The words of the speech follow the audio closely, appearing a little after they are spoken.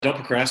Don't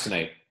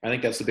procrastinate. I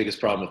think that's the biggest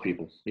problem with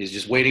people is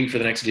just waiting for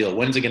the next deal.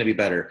 When's it going to be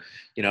better?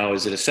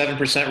 Is it a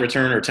 7%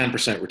 return or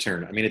 10%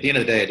 return? I mean, at the end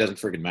of the day, it doesn't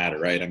freaking matter,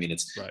 right? I mean,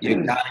 Right.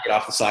 you've got to get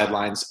off the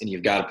sidelines and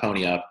you've got to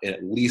pony up and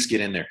at least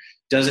get in there.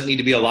 Doesn't need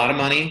to be a lot of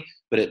money,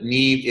 but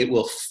it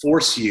will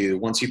force you,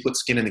 once you put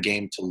skin in the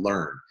game, to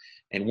learn.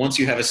 And once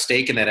you have a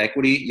stake in that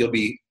equity, you'll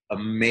be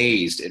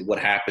amazed at what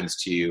happens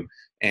to you.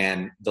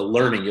 And the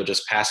learning you'll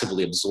just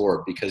passively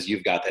absorb because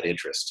you've got that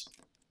interest.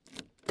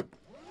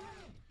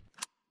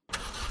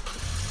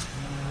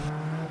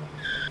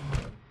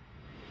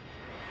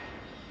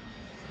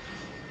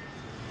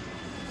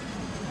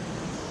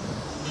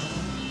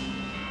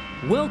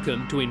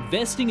 Welcome to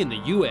Investing in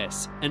the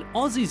US, an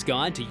Aussie's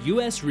Guide to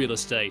US Real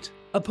Estate,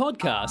 a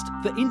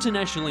podcast for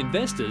international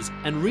investors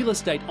and real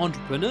estate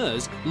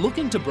entrepreneurs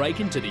looking to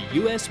break into the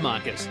US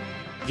market.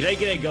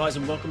 G'day guys,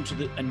 and welcome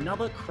to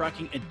another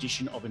cracking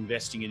edition of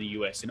Investing in the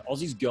US, an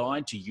Aussie's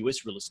Guide to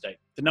US Real Estate,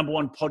 the number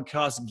one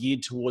podcast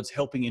geared towards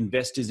helping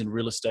investors and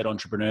real estate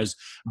entrepreneurs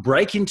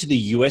break into the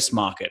US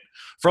market.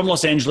 From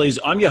Los Angeles,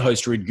 I'm your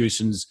host, Reed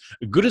Goosens.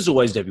 Good as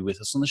always to have you with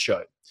us on the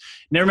show.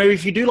 Now, remember,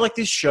 if you do like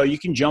this show, you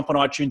can jump on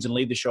iTunes and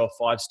leave the show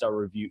a 5-star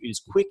review. It is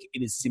quick,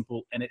 it is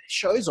simple, and it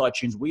shows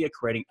iTunes we are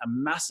creating a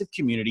massive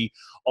community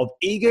of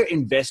eager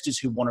investors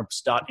who want to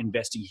start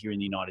investing here in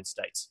the United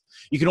States.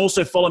 You can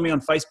also follow me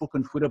on Facebook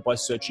and Twitter by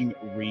searching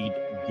Reed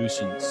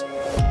Goosens.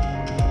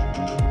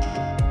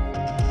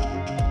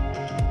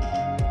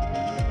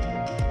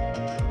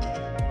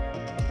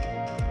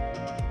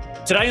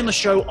 Today on the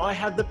show, I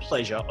have the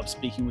pleasure of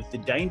speaking with the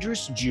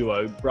dangerous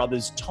duo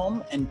brothers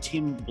Tom and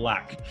Tim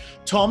Black.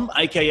 Tom,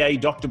 aka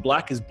Dr.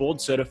 Black, is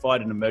board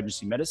certified in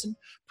emergency medicine.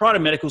 Prior to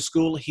medical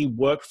school, he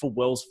worked for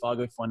Wells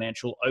Fargo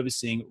Financial,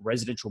 overseeing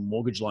residential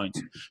mortgage loans.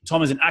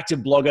 Tom is an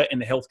active blogger in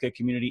the healthcare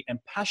community and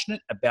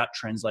passionate about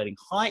translating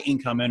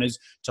high-income earners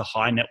to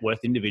high-net-worth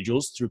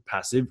individuals through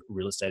passive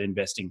real estate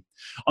investing.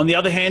 On the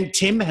other hand,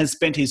 Tim has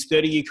spent his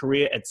 30-year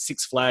career at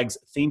Six Flags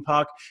Theme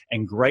Park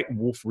and Great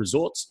Wolf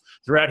Resorts.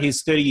 Throughout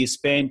his 30-year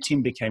span,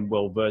 Tim became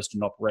well-versed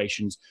in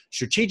operations,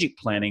 strategic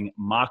planning,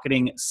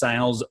 marketing,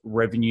 sales,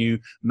 revenue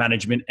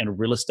management, and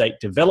real estate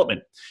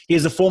development. He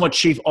is a former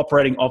chief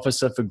operating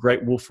officer for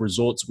Great Wolf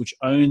Resorts, which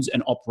owns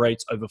and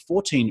operates over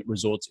 14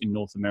 resorts in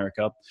North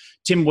America.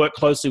 Tim worked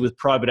closely with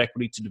private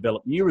equity to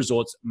develop new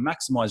resorts,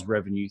 maximize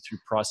revenue through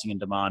pricing and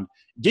demand,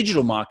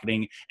 digital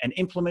marketing, and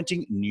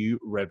implementing new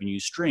revenue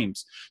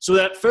streams. So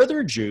without further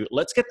ado,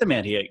 let's get them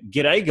out here.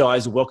 G'day,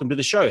 guys. Welcome to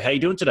the show. How are you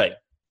doing today?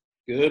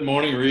 Good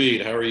morning,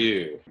 Reed. How are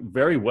you?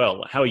 Very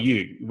well. How are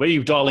you? Where are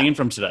you dialing in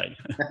from today?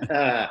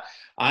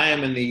 I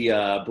am in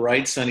the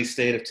bright, sunny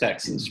state of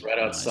Texas, right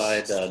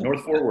outside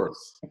North Fort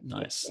Worth.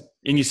 Nice.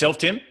 And yourself,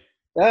 Tim?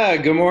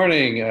 Good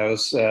morning. I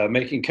was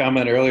making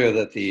comment earlier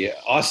that the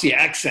Aussie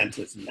accent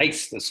is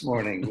nice this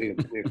morning.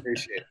 We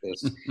appreciate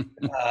this.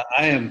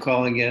 I am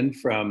calling in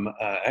from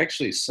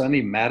actually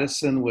sunny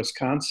Madison,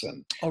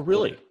 Wisconsin. Oh,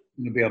 really?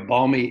 It's going to be a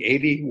balmy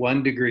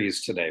 81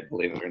 degrees today,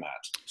 believe it or not.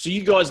 So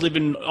you guys live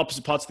in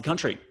opposite parts of the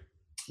country?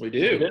 We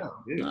do.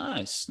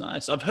 Yeah.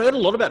 Nice. I've heard a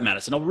lot about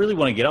Madison. I really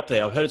want to get up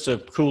there. I've heard it's a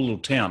cool little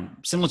town,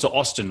 similar to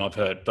Austin, I've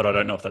heard, but I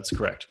don't know if that's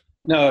correct.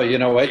 No, you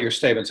know what? Your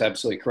statement's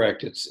absolutely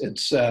correct. It's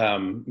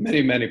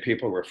many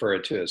people refer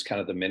it to as kind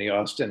of the mini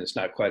Austin. It's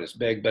not quite as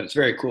big, but it's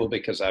very cool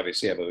because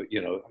obviously you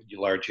have a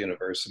large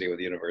university with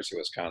the University of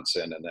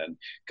Wisconsin, and then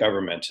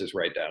government is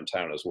right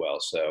downtown as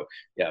well. So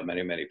yeah,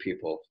 many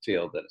people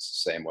feel that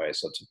it's the same way.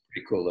 So it's a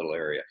pretty cool little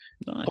area.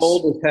 Nice.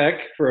 Cold as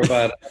heck for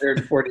about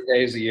 140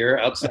 days a year.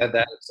 Outside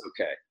that, it's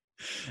okay.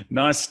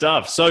 Nice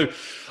stuff. So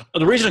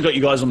the reason I got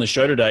you guys on the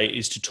show today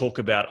is to talk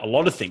about a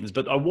lot of things,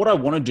 but what I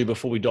want to do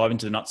before we dive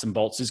into the nuts and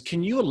bolts is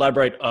can you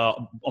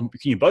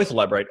both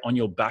elaborate on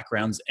your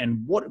backgrounds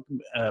and what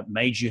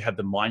made you have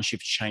the mind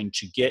shift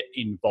change to get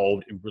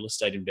involved in real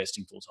estate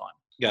investing full time?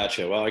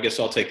 Gotcha. Well, I guess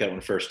I'll take that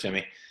one first,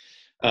 Timmy.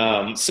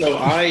 So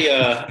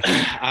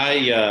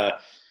I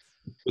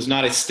was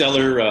not a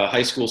stellar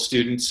high school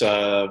student,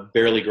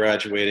 barely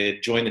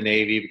graduated, joined the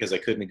Navy because I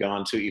couldn't have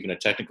gone to even a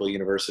technical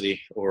university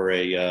or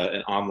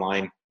an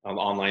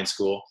online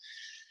school.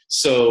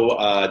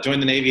 So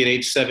joined the Navy at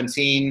age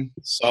 17,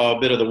 saw a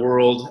bit of the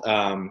world,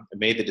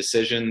 made the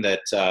decision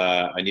that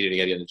I needed to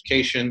get an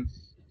education.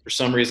 For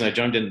some reason, I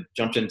jumped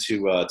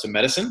into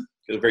medicine.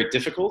 It was very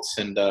difficult,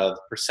 and the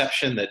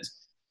perception that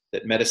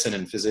medicine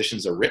and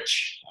physicians are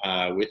rich,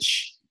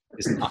 which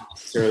is not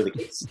necessarily the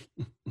case.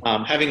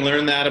 Having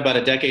learned that about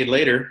a decade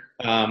later,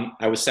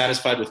 I was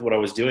satisfied with what I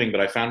was doing, but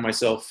I found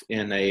myself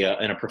in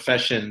a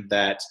profession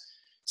that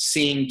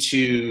seemed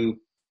to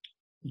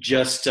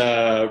just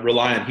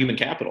rely on human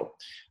capital.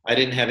 I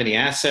didn't have any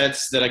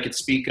assets that I could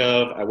speak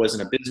of. I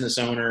wasn't a business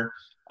owner.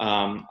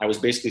 I was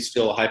basically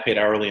still a high-paid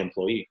hourly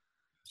employee.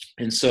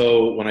 And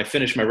so when I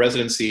finished my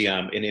residency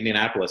in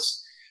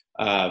Indianapolis,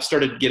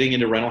 started getting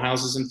into rental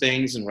houses and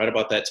things. And right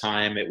about that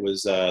time, it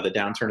was the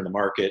downturn in the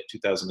market,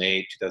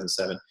 2008,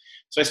 2007.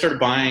 So I started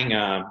buying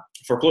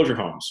foreclosure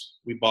homes.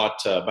 We bought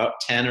about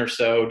 10 or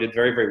so, did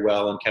very, very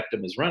well, and kept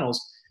them as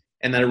rentals.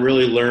 And then I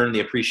really learned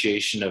the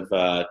appreciation of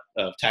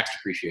tax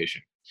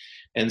depreciation.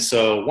 And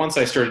so once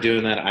I started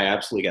doing that, I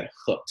absolutely got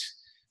hooked.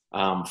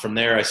 From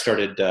there, I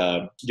started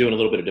doing a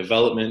little bit of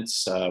development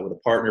with a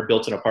partner,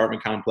 built an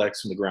apartment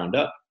complex from the ground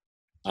up,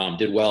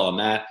 did well on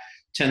that.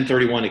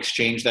 1031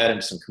 exchanged that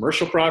into some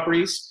commercial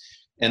properties,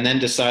 and then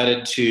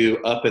decided to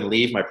up and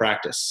leave my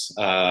practice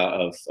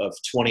of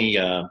 20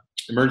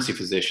 emergency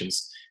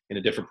physicians in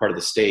a different part of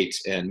the state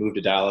and moved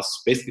to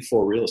Dallas basically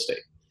for real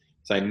estate.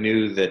 So I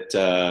knew that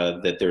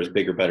that there's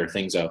bigger, better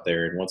things out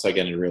there. And once I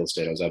got into real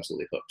estate, I was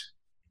absolutely hooked.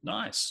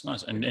 Nice.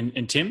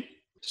 And Tim?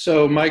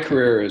 So my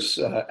career is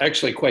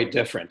actually quite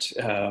different.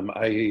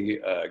 I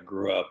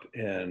grew up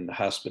in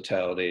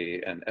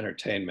hospitality and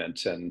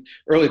entertainment, and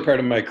early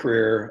part of my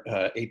career,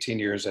 18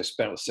 years I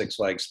spent with Six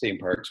Flags theme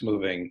parks,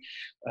 moving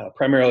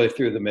primarily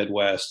through the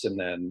Midwest, and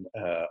then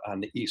on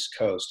the East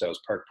Coast, I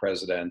was park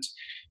president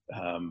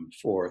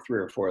for 3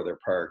 or 4 other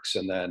parks.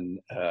 And then,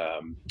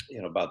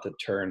 about the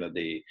turn of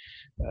the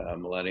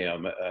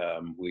millennium,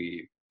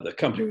 the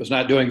company was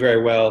not doing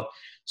very well.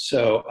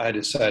 So I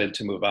decided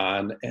to move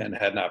on and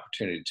had an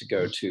opportunity to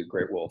go to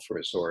Great Wolf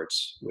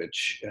Resorts,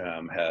 which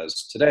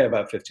has today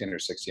about 15 or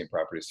 16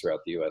 properties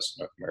throughout the U.S.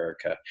 and North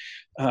America.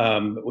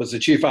 Was the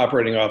chief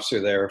operating officer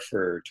there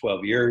for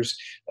 12 years.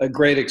 A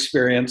great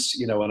experience.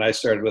 When I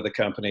started with the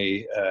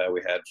company,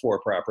 we had 4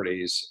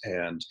 properties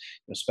and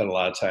spent a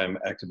lot of time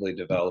actively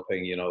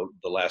developing.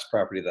 The last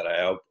property that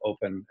I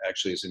opened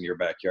actually is in your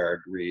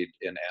backyard, Reed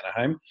in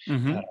Anaheim,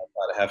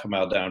 about a half a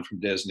mile down from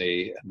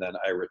Disney. And then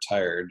I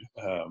retired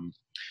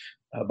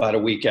about a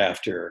week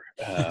after,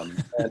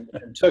 and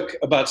took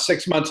about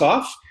 6 months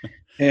off.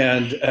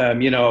 And,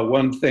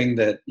 one thing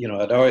that,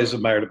 I'd always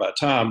admired about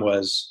Tom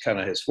was kind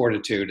of his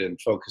fortitude and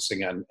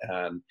focusing on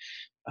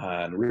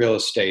real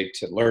estate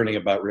and learning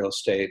about real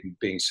estate and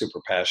being super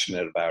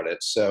passionate about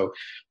it. So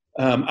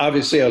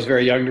obviously I was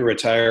very young to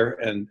retire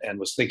and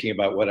was thinking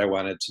about what I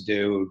wanted to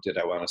do. Did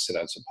I want to sit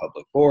on some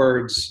public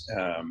boards?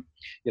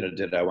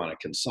 Did I want to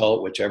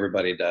consult, which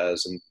everybody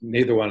does? And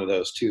neither one of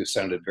those two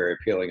sounded very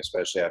appealing,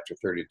 especially after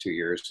 32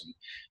 years in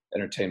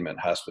entertainment and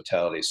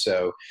hospitality.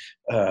 So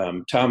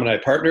Tom and I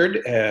partnered,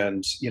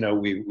 and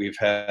we've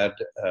had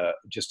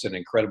just an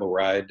incredible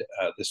ride.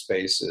 This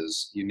space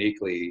is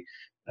uniquely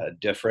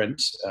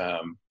different.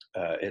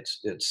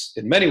 It's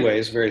in many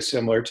ways very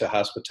similar to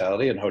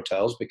hospitality and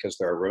hotels because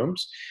there are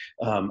rooms.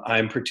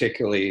 I'm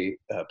particularly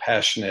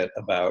passionate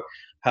about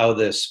how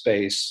this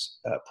space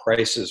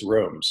prices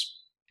rooms.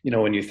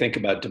 When you think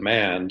about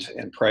demand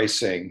and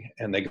pricing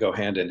and they go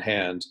hand in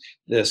hand,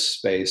 this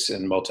space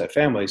in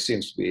multifamily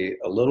seems to be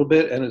a little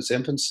bit in its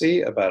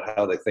infancy about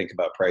how they think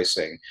about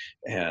pricing.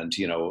 And,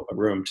 a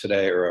room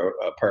today or an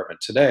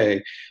apartment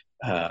today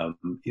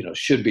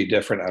should be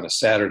different on a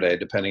Saturday,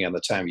 depending on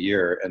the time of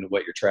year and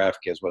what your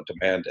traffic is, what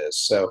demand is.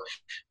 So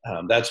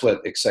that's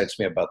what excites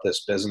me about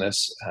this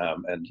business.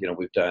 And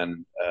we've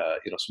done,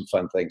 some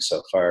fun things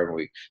so far. And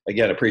we,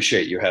 again,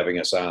 appreciate you having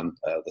us on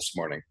this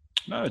morning.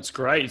 No, it's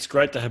great. It's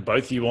great to have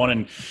both of you on,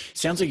 and it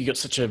sounds like you've got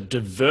such a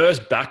diverse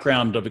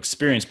background of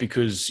experience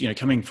because,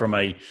 coming from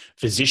a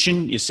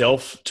physician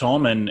yourself,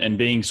 Tom, and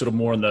being sort of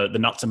more in the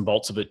nuts and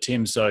bolts of it,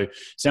 Tim. So it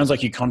sounds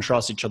like you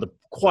contrast each other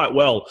quite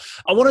well.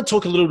 I want to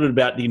talk a little bit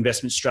about the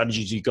investment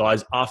strategies you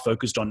guys are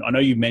focused on. I know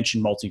you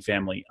mentioned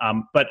multifamily,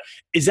 but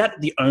is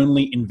that the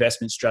only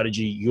investment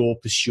strategy you're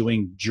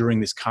pursuing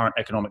during this current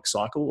economic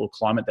cycle or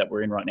climate that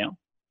we're in right now?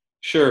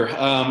 Sure.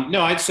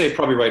 No, I'd say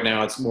probably right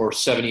now it's more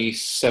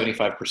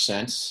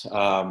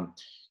 70-75%.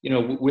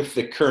 With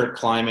the current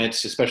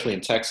climate, especially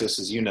in Texas,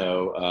 as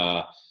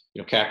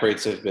cap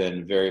rates have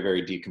been very,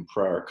 very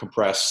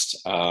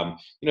compressed.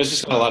 There's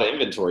just not a lot of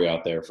inventory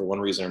out there for one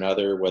reason or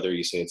another, whether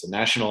you say it's a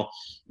national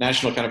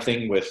kind of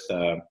thing with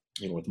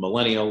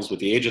millennials, with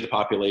the age of the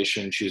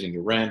population choosing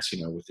to rent,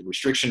 with the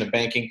restriction of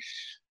banking.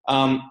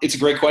 It's a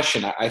great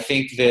question. I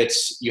think that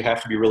you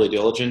have to be really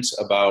diligent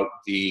about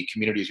the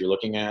communities you're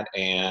looking at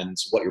and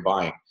what you're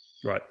buying.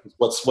 Right.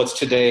 What's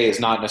today is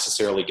not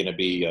necessarily going to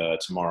be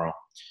tomorrow.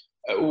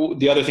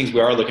 The other things we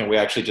are looking at, we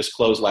actually just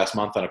closed last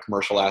month on a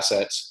commercial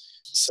asset,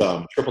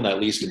 some triple net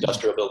leased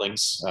industrial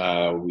buildings.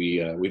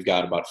 We've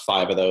got about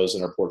 5 of those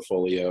in our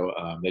portfolio.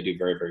 They do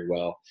very, very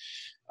well.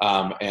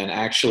 And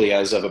actually,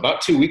 as of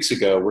about 2 weeks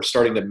ago, we're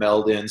starting to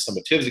meld in some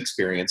of Tiv's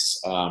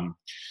experience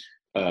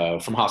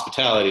from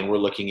hospitality, and we're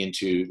looking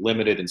into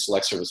limited and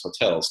select service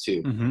hotels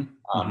too.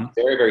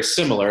 Very, very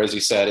similar, as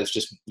you said. It's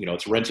just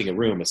it's renting a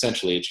room.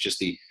 Essentially, it's just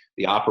the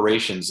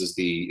operations is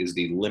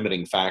the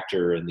limiting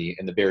factor and the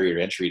barrier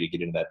to entry to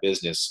get into that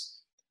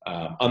business.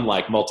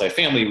 Unlike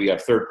multifamily, we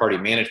have third party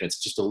management.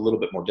 It's just a little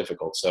bit more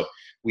difficult. So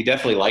we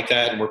definitely like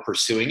that, and we're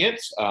pursuing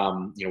it.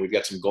 We've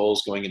got some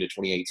goals going into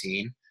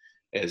 2018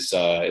 as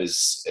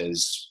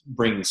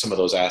bringing some of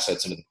those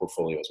assets into the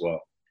portfolio as well.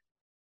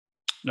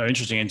 No,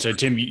 interesting. And so,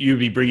 Tim, you'd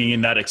be bringing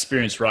in that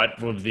experience, right,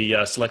 with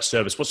the select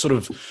service. What sort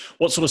of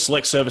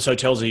select service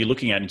hotels are you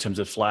looking at in terms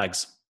of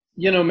flags?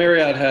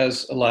 Marriott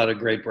has a lot of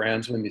great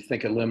brands when you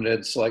think of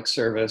limited select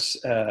service.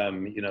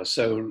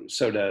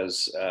 So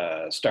does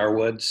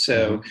Starwood.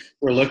 So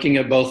we're looking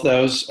at both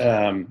those.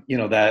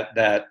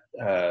 That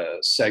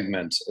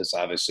segment has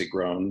obviously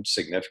grown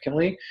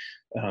significantly.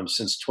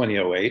 since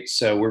 2008.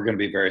 So we're going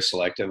to be very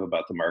selective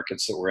about the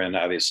markets that we're in.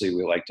 Obviously,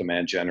 we like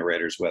demand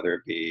generators, whether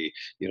it be,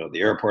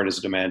 the airport as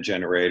a demand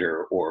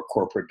generator or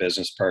corporate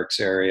business parks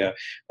area,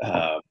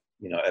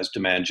 as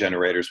demand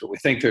generators. But we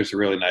think there's a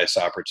really nice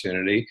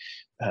opportunity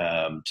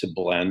to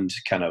blend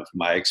kind of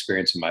my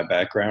experience and my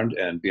background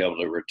and be able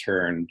to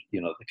return,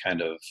 the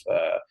kind of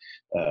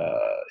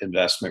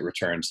investment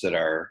returns that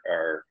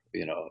our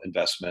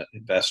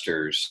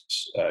investors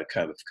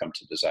kind of come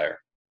to desire.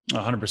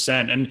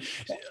 100%. And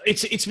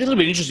it's a little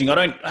bit interesting.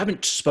 I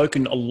haven't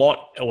spoken a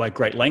lot or at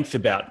great length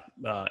about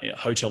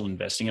hotel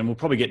investing, and we'll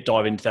probably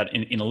dive into that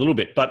in a little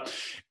bit. But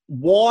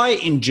why,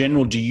 in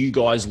general, do you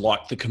guys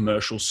like the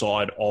commercial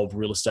side of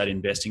real estate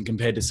investing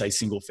compared to, say,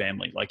 single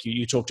family? Like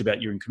you talked about,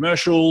 you're in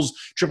commercials,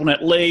 triple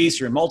net lease,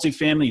 you're in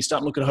multifamily, you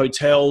start looking at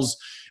hotels.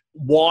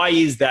 Why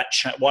is that?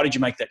 Why did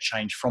you make that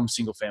change from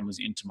single families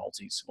into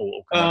multis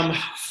or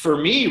for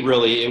me,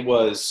 really, it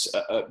was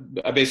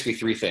basically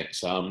three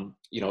things.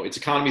 It's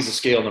economies of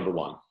scale, number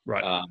one.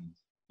 Right.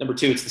 Number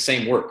two, it's the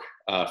same work.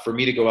 For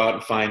me to go out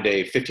and find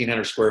a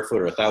 1,500 square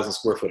foot or 1,000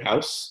 square foot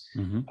house,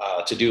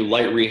 to do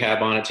light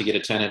rehab on it to get a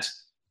tenant,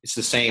 it's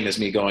the same as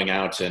me going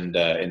out and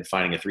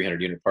finding a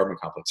 300 unit apartment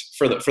complex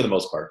for the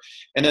most part.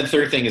 And then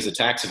third thing is the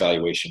tax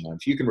evaluation.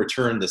 If you can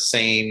return the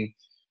same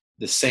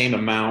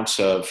amount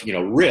of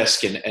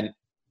risk, and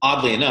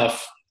oddly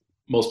enough,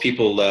 most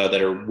people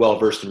that are well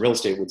versed in real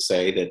estate would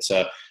say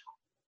that,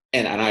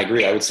 and I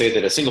agree. I would say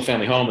that a single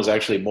family home is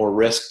actually more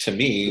risk to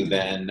me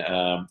than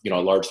a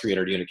large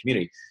 300 unit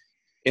community.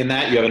 In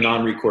that, you have a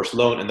non-recourse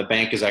loan, and the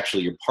bank is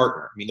actually your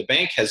partner. I mean, the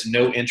bank has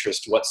no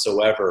interest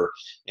whatsoever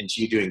into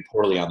you doing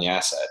poorly on the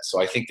asset.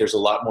 So I think there's a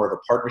lot more of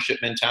a partnership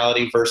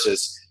mentality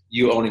versus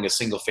you owning a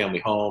single family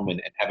home and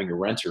having a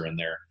renter in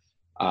there.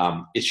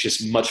 It's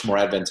just much more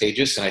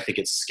advantageous, and I think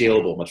it's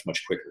scalable much,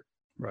 much quicker.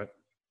 Right.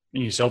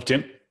 And yourself,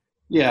 Tim?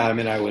 Yeah, I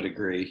mean, I would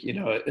agree.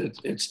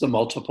 It's the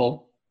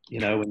multiple.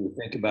 When you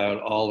think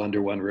about all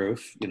under one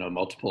roof,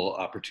 multiple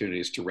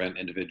opportunities to rent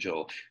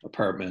individual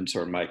apartments,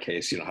 or in my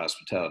case,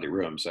 hospitality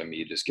rooms. I mean,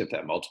 you just get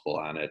that multiple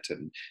on it,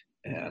 and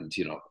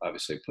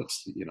obviously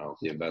puts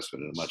the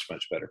investment in a much,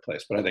 much better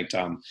place. But I think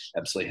Tom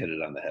absolutely hit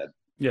it on the head.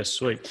 Yes,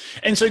 sweet.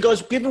 And so,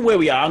 guys, given where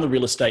we are in the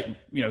real estate,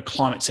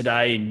 climate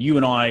today, and you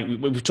and I,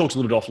 we've talked a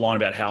little bit offline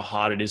about how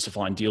hard it is to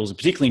find deals,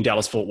 particularly in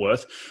Dallas-Fort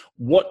Worth.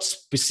 What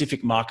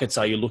specific markets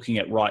are you looking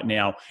at right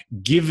now,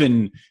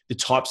 given the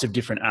types of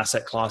different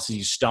asset classes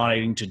you're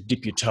starting to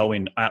dip your toe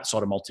in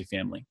outside of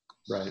multifamily?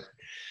 Right.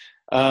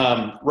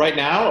 Right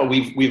now,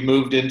 we've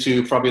moved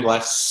into probably the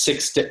last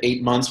 6 to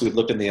 8 months. We've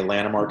looked in the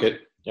Atlanta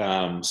market.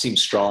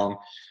 Seems strong.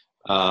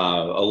 A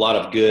lot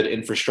of good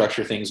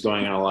infrastructure things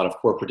going on, a lot of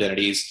corporate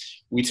entities.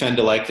 We tend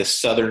to like the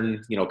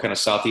southern, kind of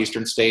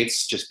southeastern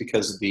states just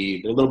because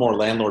they're a little more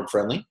landlord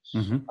friendly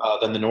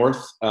than the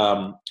north.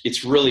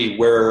 It's really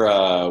where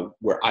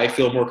I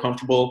feel more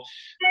comfortable.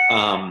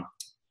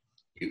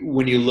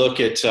 When you look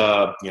at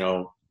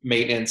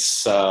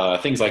maintenance,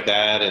 things like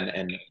that,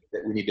 and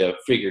we need to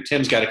figure.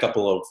 Tim's got a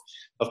couple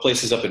of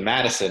places up in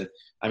Madison.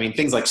 I mean,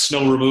 things like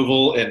snow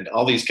removal and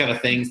all these kind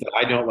of things that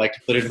I don't like to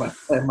put in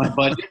my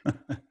budget.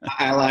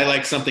 I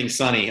like something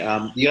sunny.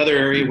 The other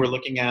area we're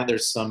looking at,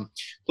 there's some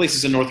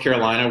places in North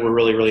Carolina we're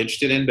really, really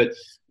interested in. But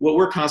what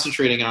we're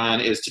concentrating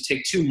on is to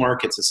take two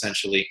markets,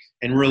 essentially,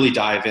 and really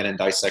dive in and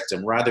dissect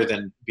them rather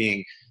than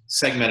being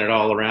segmented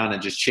all around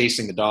and just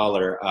chasing the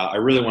dollar. I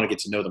really want to get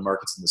to know the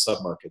markets and the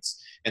submarkets.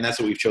 And that's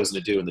what we've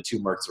chosen to do in the two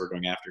markets we're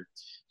going after.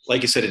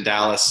 Like you said, in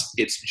Dallas,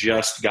 it's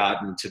just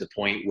gotten to the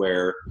point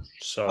where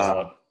it's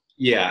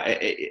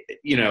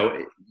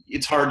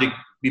hard to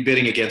be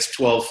bidding against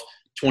 12,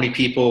 20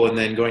 people and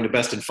then going to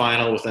best and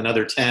final with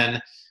another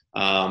 10.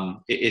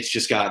 It's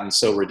just gotten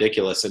so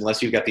ridiculous.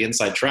 Unless you've got the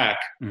inside track,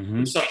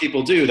 some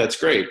people do. That's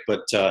great,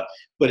 but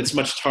it's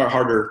much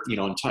harder,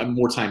 and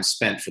more time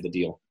spent for the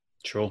deal.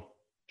 Sure.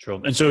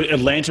 And so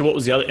Atlanta, what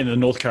was the other in the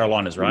North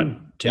Carolinas, right,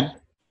 Tim?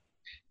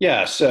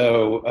 Yeah.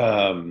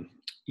 So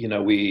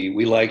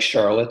we like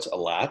Charlotte a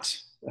lot.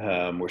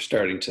 We're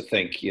starting to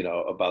think,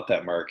 about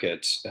that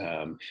market.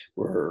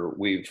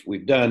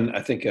 We've done,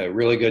 I think, a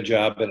really good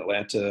job in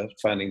Atlanta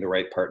finding the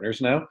right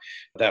partners now.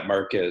 That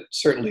market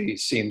certainly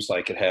seems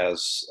like it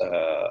has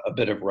a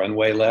bit of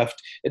runway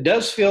left. It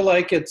does feel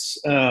like it's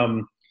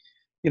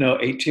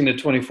 18 to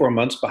 24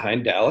 months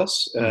behind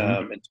Dallas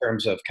in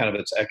terms of kind of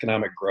its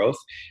economic growth.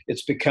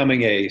 It's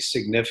becoming a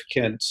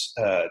significant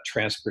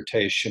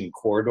transportation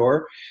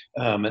corridor.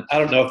 And I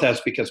don't know if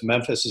that's because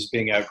Memphis is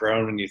being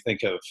outgrown when you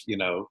think of,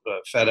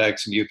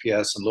 FedEx and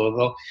UPS and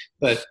Louisville.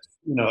 But,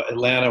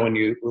 Atlanta, when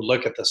you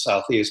look at the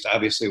Southeast,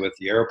 obviously with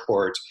the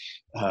airport,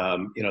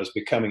 is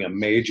becoming a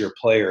major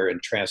player in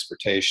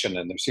transportation.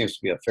 And there seems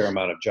to be a fair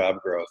amount of job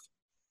growth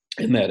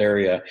in that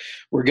area.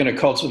 We're going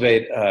to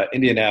cultivate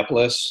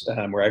Indianapolis.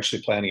 We're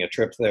actually planning a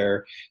trip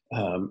there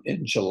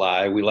in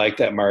July. We like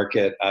that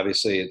market.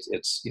 Obviously,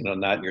 it's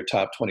not in your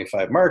top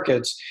 25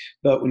 markets,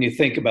 but when you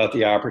think about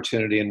the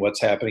opportunity and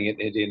what's happening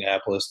in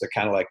Indianapolis, they're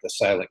kind of like the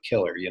silent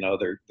killer.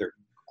 They're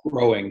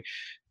growing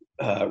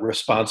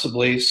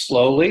responsibly,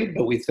 slowly,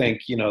 but we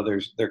think,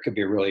 there could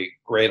be a really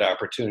great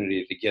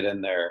opportunity to get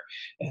in there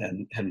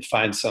and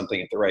find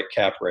something at the right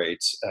cap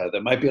rates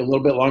that might be a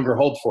little bit longer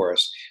hold for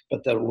us,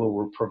 but that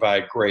will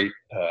provide great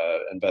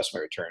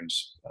investment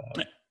returns.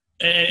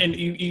 And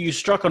you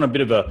struck on a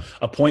bit of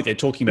a point there,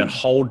 talking about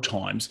hold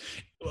times.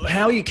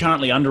 How are you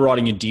currently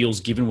underwriting your deals,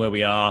 given where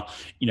we are?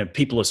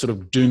 People are sort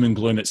of doom and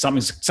gloom that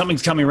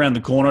something's coming around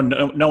the corner.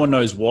 No one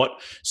knows what.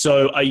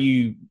 So are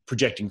you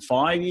projecting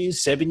 5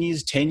 years, 7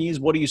 years, 10 years?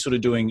 What are you sort of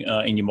doing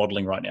in your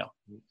modeling right now?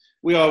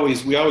 We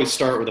always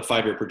start with a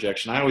 5-year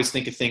projection. I always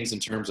think of things in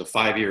terms of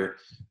 5-year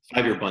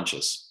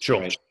bunches. Sure.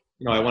 Right?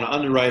 I want to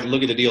underwrite,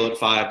 look at the deal at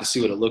 5 to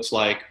see what it looks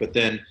like, but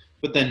then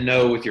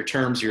know with your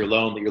terms of your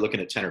loan that you're looking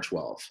at 10 or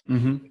 12.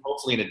 Mm-hmm.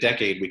 Hopefully in a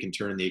decade we can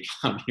turn the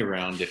economy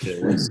around if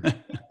it was.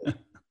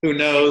 Who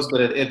knows?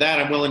 But at that,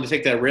 I'm willing to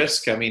take that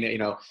risk. I mean,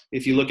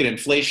 if you look at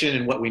inflation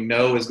and what we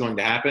know is going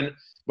to happen,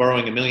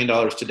 borrowing $1 million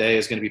today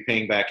is going to be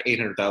paying back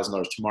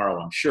 $800,000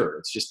 tomorrow, I'm sure.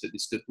 It's just that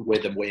it's the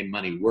way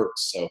money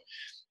works. So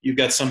you've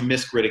got some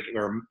risk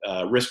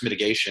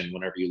mitigation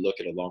whenever you look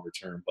at a longer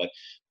term. But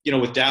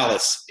with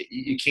Dallas,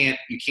 you can't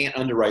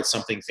underwrite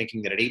something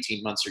thinking that in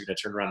 18 months you're going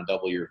to turn around and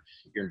double your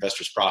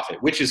investor's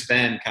profit, which has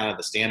been kind of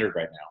the standard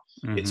right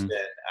now. Mm-hmm.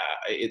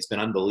 It's been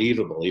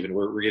unbelievable. Even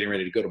we're getting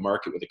ready to go to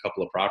market with a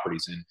couple of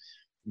properties in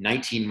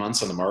 19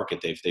 months on the market.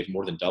 They've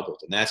more than doubled,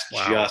 and that's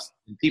just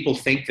people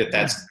think that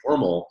that's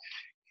normal.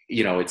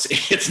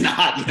 It's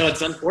not.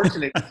 It's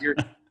unfortunate.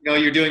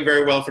 You're doing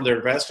very well for their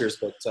investors,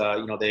 but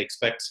they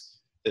expect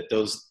that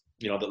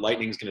that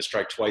lightning is going to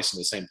strike twice in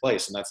the same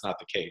place, and that's not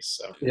the case.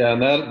 So. Yeah,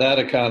 and that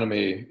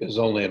economy is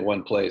only in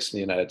one place in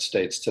the United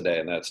States today,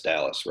 and that's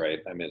Dallas, right?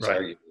 I mean, it's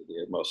arguably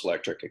the most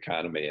electric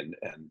economy, and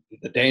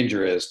the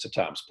danger is, to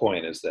Tom's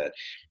point, is that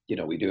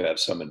we do have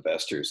some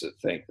investors that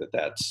think that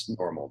that's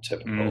normal,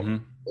 typical. Mm-hmm.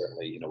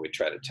 Certainly, we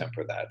try to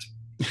temper that.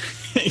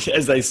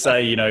 As they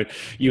say,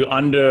 you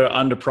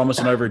under promise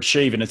and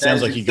overachieve, and it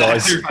sounds like you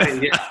guys.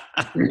 Right,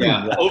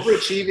 yeah.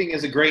 Overachieving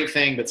is a great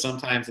thing, but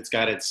sometimes it's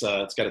got its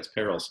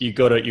perils. You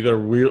got to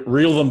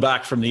reel them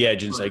back from the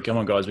edge and say, "Come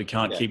on, guys, we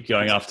can't keep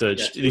going after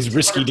these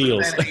risky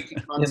deals."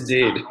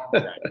 Indeed.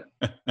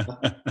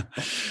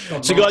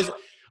 So, guys,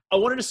 I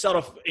wanted to start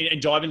off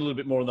and dive in a little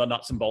bit more on the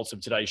nuts and bolts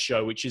of today's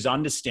show, which is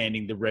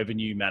understanding the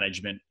revenue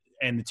management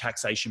and the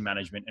taxation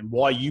management, and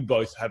why you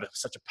both have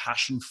such a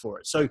passion for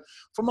it. So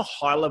from a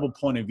high level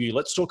point of view,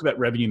 let's talk about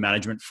revenue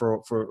management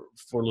for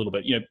a little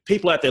bit.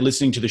 People out there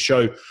listening to the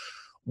show,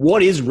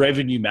 what is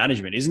revenue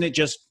management? Isn't it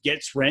just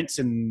gets rents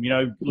and,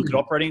 look at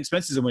operating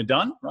expenses and we're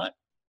done, right?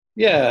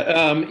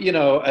 Yeah.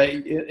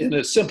 In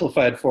a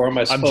simplified form,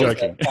 I suppose I'm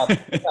joking.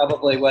 That's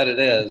probably what it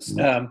is.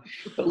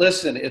 But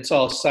listen, it's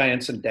all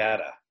science and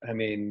data. I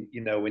mean,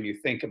 when you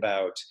think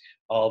about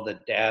all the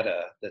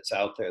data that's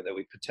out there that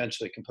we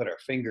potentially can put our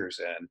fingers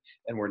in,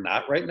 and we're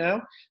not right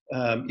now.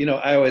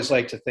 I always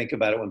like to think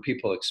about it when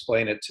people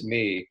explain it to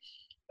me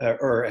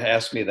or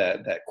ask me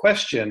that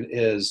question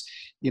is,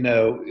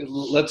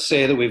 let's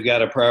say that we've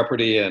got a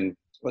property, and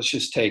let's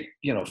just take,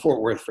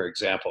 Fort Worth, for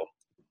example.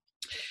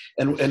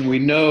 And we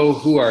know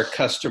who our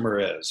customer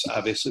is.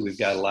 Obviously, we've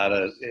got a lot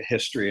of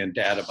history and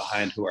data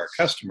behind who our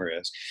customer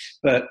is.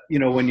 But,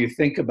 when you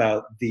think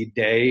about the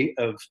day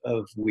of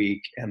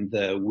week and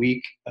the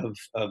week of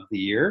the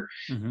year,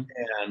 mm-hmm.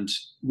 and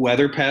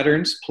weather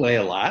patterns play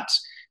a lot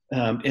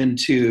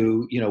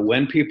into,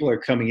 when people are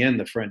coming in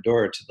the front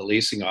door to the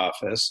leasing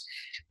office,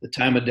 the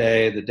time of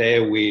day, the day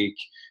of week,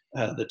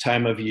 the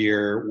time of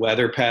year,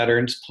 weather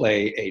patterns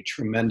play a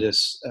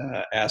tremendous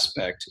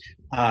aspect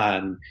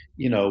on,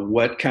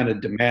 what kind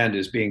of demand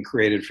is being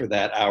created for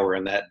that hour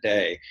and that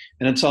day.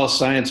 And it's all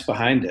science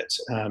behind it.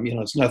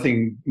 It's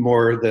nothing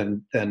more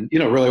than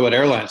really what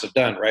airlines have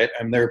done, right?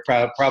 I mean, they're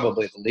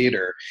probably the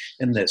leader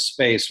in this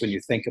space when you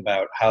think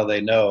about how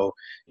they know,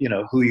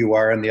 who you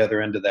are on the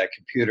other end of that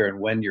computer and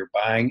when you're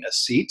buying a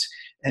seat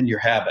and your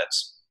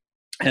habits.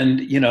 And,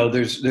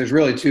 there's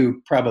really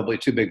probably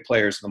two big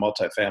players in the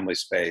multifamily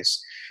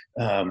space.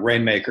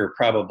 Rainmaker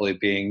probably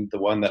being the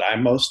one that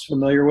I'm most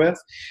familiar with,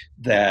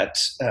 that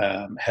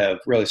have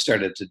really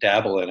started to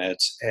dabble in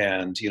it.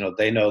 And,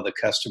 they know the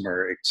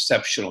customer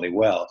exceptionally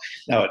well.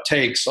 Now, it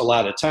takes a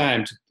lot of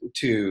time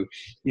to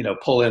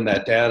pull in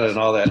that data and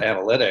all that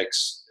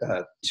analytics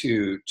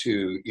to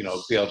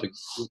be able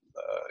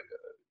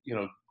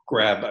to,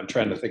 grab, I'm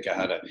trying to think of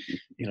how to,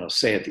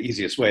 say it the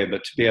easiest way,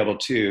 but to be able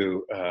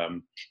to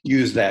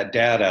use that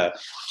data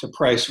to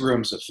price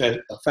rooms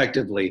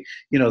effectively.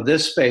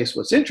 This space,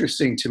 what's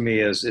interesting to me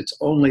is it's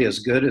only as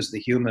good as the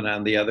human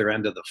on the other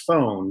end of the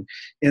phone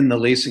in the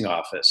leasing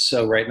office.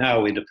 So right now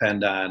we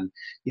depend on,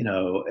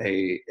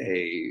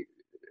 a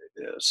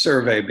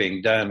survey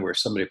being done where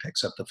somebody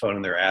picks up the phone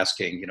and they're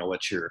asking,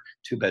 what's your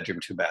 2-bedroom,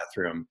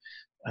 2-bathroom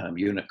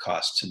unit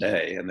cost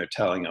today, and they're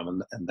telling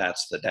them, and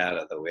that's the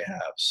data that we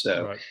have.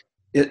 So right.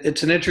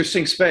 It's an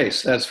interesting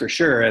space, that's for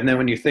sure. And then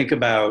when you think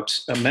about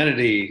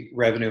amenity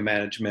revenue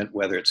management,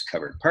 whether it's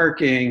covered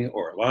parking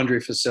or laundry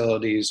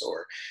facilities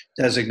or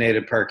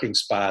designated parking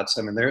spots,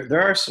 I mean,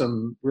 there are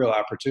some real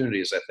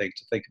opportunities, I think,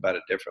 to think about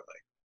it differently.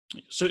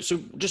 So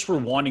just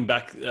rewinding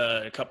back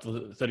a couple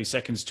of 30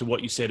 seconds to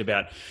what you said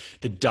about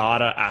the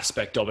data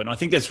aspect of it. And I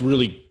think that's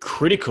really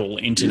critical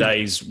in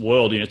today's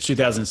world. It's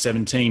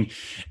 2017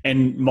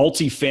 and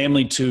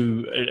multifamily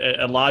to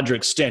a larger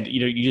extent.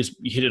 You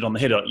hit it on the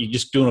head. You're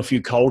just doing a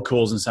few cold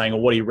calls and saying,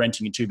 well, what are you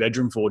renting a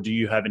 2-bedroom for? Do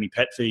you have any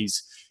pet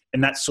fees?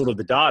 And that's sort of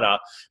the data.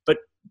 But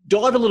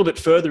dive a little bit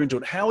further into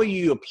it. How are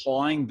you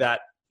applying that?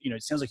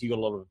 It sounds like you've got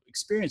a lot of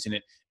experience in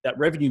it, that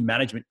revenue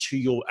management to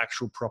your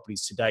actual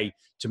properties today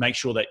to make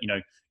sure that,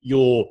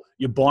 you're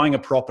buying a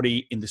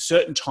property in the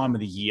certain time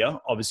of the year.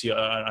 Obviously,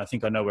 I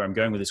think I know where I'm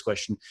going with this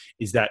question,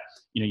 is that,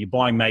 you're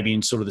buying maybe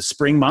in sort of the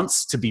spring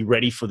months to be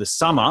ready for the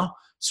summer.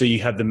 So you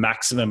have the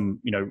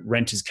maximum,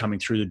 renters coming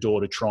through the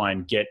door to try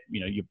and get,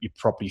 your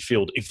property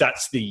filled, if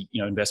that's the,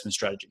 investment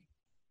strategy.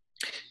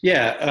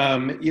 Yeah,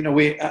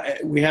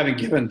 we haven't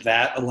given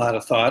that a lot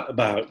of thought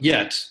about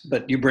yet,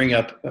 but you bring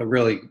up a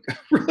really,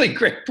 really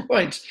great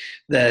point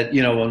that,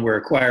 when we're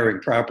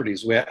acquiring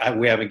properties, we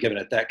haven't given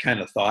it that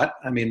kind of thought.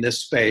 I mean, this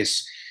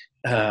space,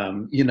 at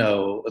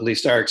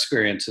least our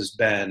experience has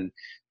been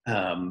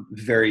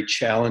very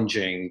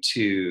challenging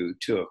to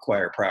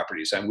acquire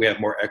properties, and we have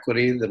more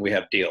equity than we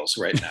have deals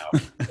right now.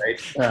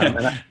 Right?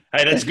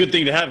 Hey, that's a good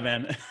thing to have,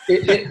 man.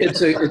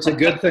 It's a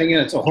good thing,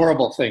 and it's a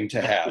horrible thing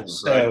to have.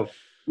 So. Right.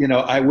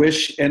 I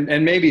wish, and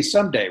maybe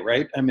someday,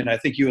 right? I mean, I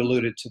think you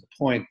alluded to the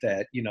point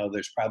that,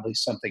 there's probably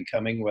something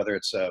coming, whether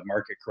it's a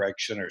market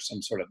correction or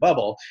some sort of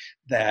bubble,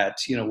 that,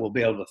 we'll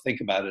be able to think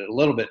about it a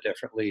little bit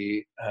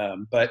differently.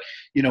 But,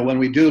 when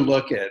we do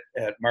look at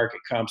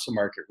market comps and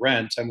market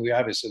rent, and we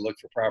obviously look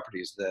for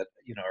properties that,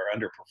 are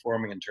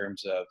underperforming in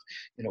terms of,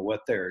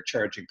 what they're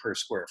charging per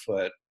square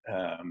foot,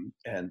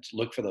 and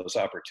look for those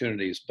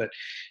opportunities. But,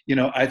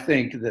 I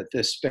think that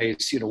this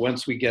space,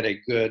 once we get a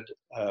good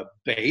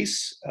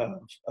base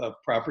of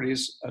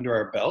properties under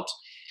our belt,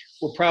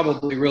 we'll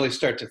probably really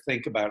start to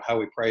think about how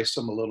we price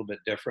them a little bit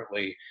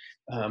differently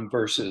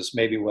versus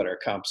maybe what our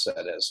comp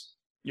set is.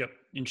 Yep,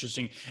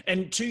 interesting.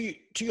 And to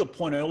your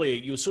point earlier,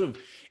 you were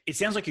it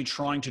sounds like you're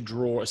trying to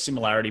draw a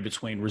similarity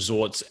between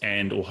resorts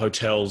or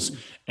hotels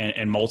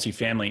and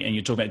multifamily, and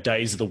you're talking about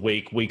days of the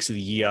week, weeks of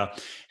the year.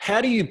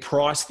 How do you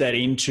price that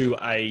into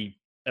a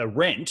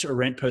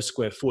rent per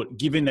square foot,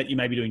 given that you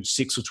may be doing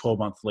 6 or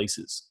 12-month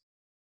leases?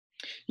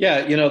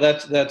 Yeah,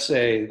 that's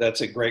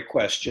a great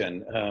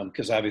question,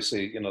 because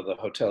obviously, the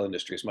hotel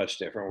industry is much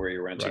different, where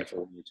you're renting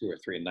for 2 or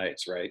 3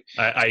 nights, right?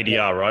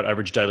 ADR, right?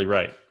 Average daily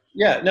rate.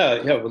 Yeah,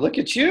 well, look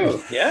at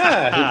you.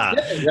 Yeah.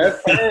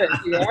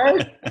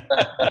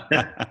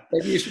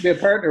 Maybe you should be a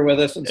partner with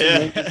us.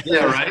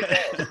 Right.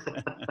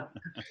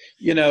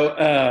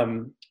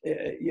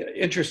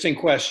 Interesting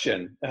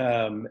question.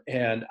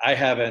 And I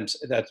haven't,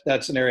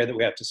 that's an area that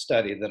we have to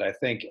study, that I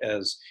think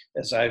as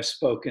I've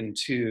spoken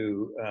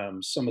to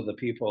some of the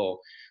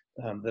people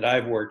that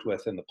I've worked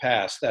with in the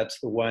past, that's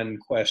the one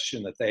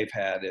question that they've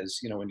had is,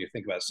 when you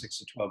think about 6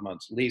 to 12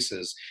 months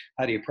leases,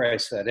 how do you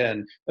price that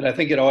in? But I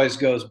think it always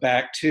goes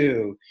back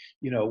to,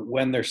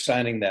 when they're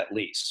signing that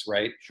lease,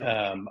 right? Sure.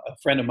 A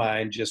friend of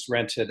mine just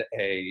rented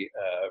a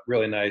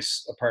really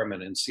nice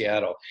apartment in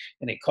Seattle,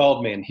 and he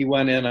called me, and he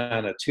went in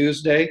on a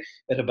Tuesday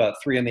at about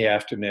 3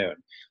 p.m.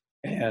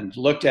 and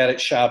looked at it,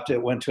 shopped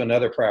it, went to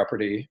another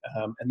property,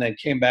 and then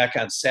came back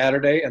on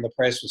Saturday, and the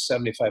price was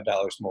 $75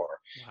 more.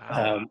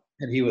 Wow.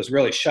 And he was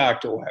really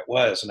shocked at what it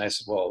was. And I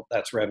said, well,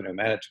 that's revenue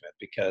management,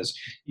 because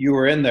you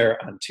were in there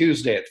on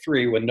Tuesday at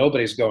 3 when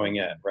nobody's going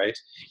in, right?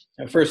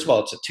 And first of all,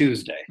 it's a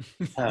Tuesday.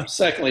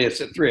 Secondly, it's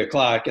at 3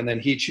 o'clock, and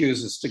then he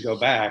chooses to go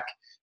back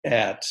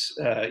at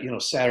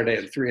Saturday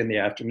at 3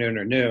 p.m.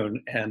 or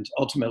noon, and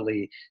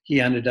ultimately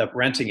he ended up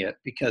renting it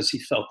because he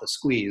felt the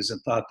squeeze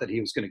and thought that he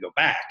was going to go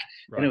back,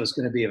 right, and it was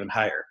going to be even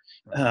higher.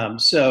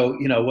 Right. So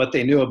what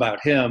they knew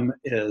about him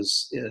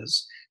is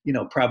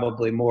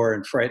probably more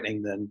and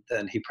frightening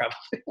than he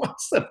probably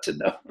wants them to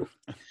know.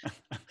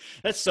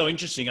 That's so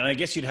interesting. And I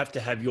guess you'd have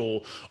to have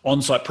your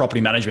on-site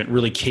property management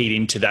really keyed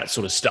into that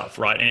sort of stuff,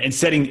 right? And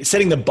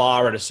setting the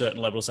bar at a certain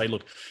level to say,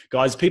 look,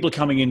 guys, people are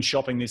coming in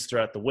shopping this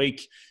throughout the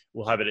week.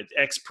 We'll have it at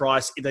X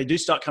price. If they do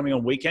start coming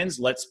on weekends,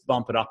 let's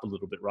bump it up a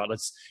little bit, right?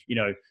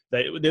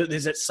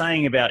 There's that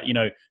saying about,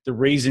 the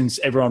reasons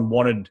everyone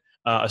wanted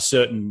a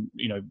certain,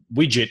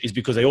 widget is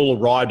because they all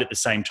arrived at the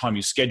same time.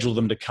 You schedule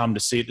them to come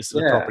to see the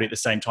property at the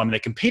same time, and they're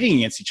competing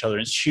against each other.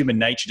 And it's human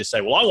nature to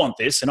say, well, I want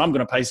this, and I'm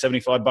going to pay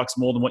 $75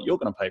 more than what you're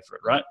going to pay for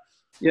it, right?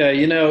 Yeah,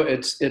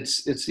 it's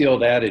the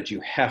old adage,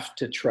 you have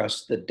to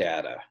trust the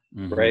data,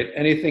 mm-hmm, right?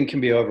 Anything can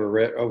be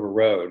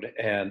overrode.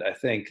 And I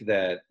think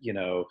that,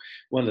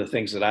 one of the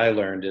things that I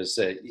learned is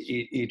that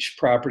each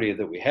property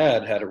that we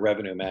had a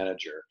revenue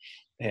manager.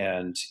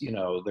 And,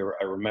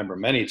 I remember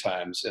many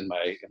times in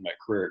my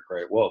career at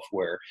Great Wolf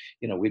where,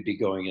 we'd be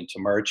going into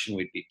March and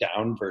we'd be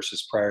down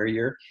versus prior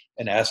year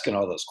and asking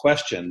all those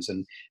questions.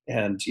 And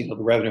the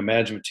revenue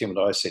management team would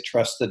always say,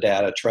 trust the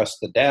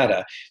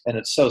data. And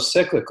it's so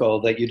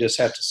cyclical that you just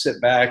have to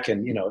sit back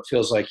and, it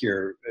feels like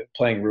you're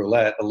playing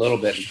roulette a little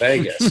bit in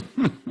Vegas.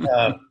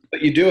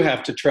 But you do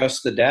have to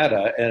trust the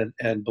data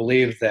and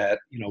believe that,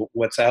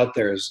 what's out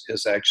there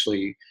is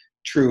actually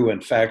true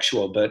and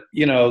factual. But,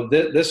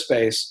 this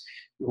space,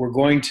 we're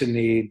going to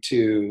need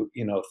to,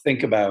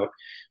 think about,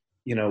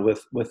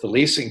 with the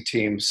leasing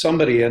team,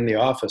 somebody in the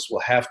office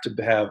will have to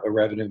have a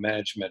revenue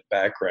management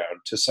background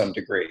to some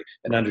degree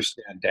and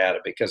understand data,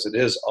 because it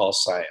is all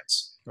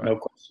science. Right. No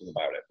question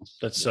about it.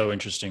 That's so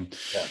interesting.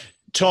 Yeah.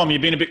 Tom,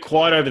 you've been a bit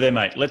quiet over there,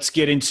 mate. Let's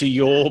get into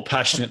your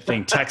passionate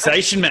thing,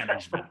 taxation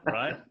management,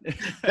 right?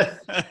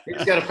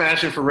 He's got a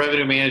passion for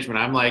revenue management.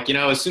 I'm like,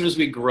 as soon as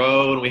we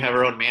grow and we have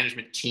our own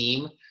management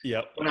team,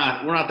 we're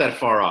not that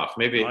far off.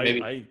 Maybe.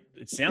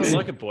 It sounds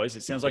like it, boys.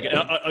 It sounds like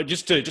it.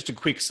 Just a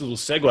quick little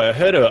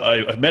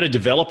segue. I met a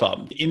developer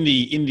in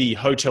the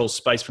hotel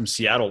space from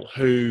Seattle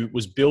who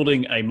was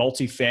building a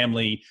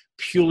multifamily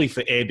purely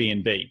for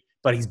Airbnb,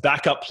 but his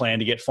backup plan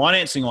to get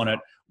financing on it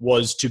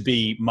was to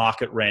be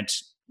market rent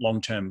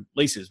long-term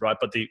leases, right?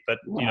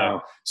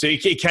 Wow. So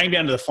it came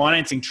down to the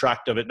financing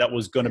tract of it that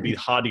was going to be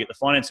hard to get the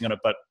financing on it.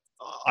 But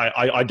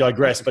I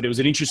digress. But it was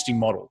an interesting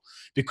model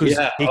because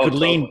he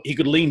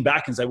could lean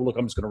back and say, well, look,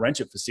 I'm just going to rent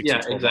it for 6 to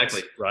 12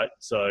 months, right?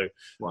 So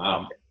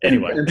wow.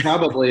 Anyway, and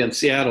probably in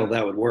Seattle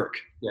that would work.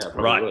 Yeah,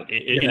 right.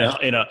 In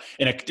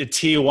a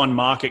tier 1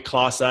 market,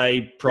 class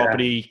A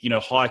property,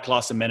 high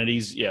class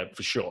amenities. Yeah,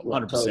 for sure,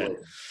 100%.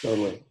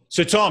 Totally.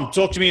 So, Tom,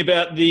 talk to me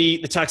about the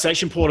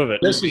taxation part of it.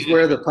 This is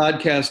where the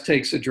podcast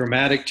takes a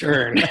dramatic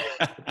turn.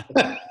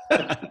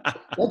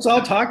 Let's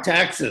all talk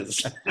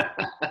taxes.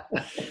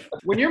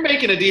 When you're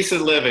making a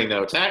decent living,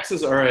 though,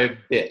 taxes are a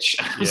bitch.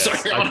 Yes,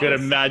 I could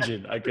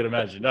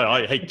imagine.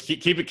 No, hey,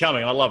 keep it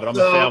coming. I love it. I'm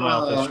a foul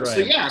mouth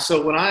Australian.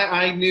 So when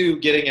I knew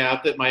getting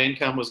out that my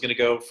income was going to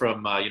go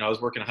from, I was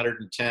working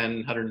 110,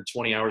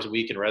 120 hours a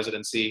week in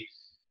residency,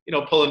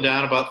 pulling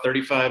down about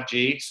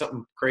 35G,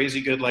 something crazy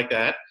good like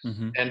that.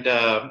 Mm-hmm. And,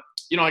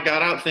 I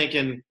got out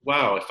thinking,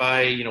 wow, if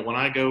when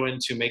I go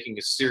into making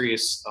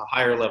a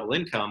higher level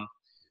income,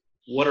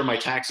 what are my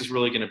taxes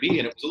really going to be?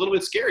 And it was a little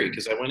bit scary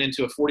because I went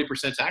into a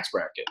 40% tax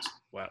bracket.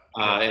 Wow.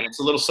 And it's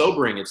a little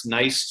sobering. It's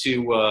nice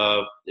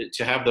to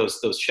have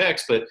those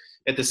checks, but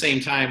at the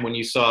same time, when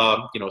you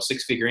saw,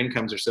 6-figure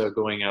incomes or so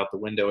going out the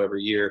window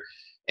every year,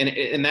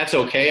 and that's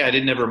okay. I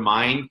didn't ever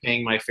mind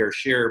paying my fair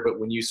share, but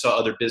when you saw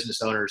other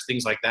business owners,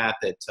 things like that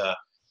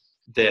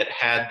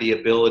had the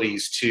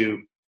abilities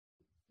to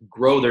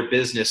grow their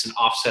business and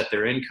offset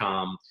their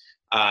income,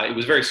 it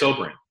was very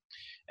sobering.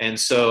 And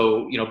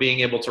so, being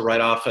able to write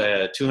off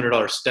a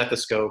 $200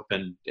 stethoscope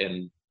and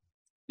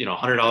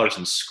 $100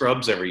 in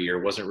scrubs every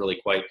year wasn't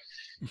really quite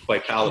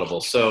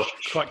palatable. So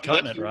quite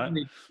cutting it, right?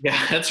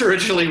 Yeah, that's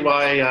originally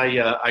why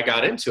I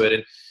got into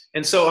it.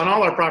 And so on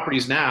all our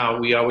properties now,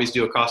 we always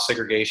do a cost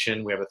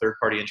segregation. We have a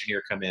third-party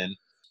engineer come in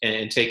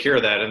and take care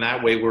of that. And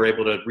that way we're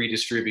able to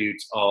redistribute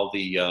all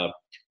the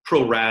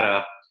pro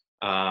rata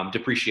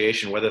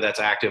depreciation, whether that's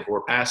active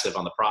or passive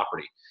on the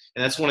property.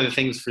 And that's one of the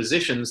things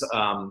physicians,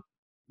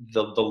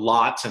 the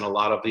lots and a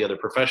lot of the other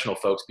professional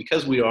folks,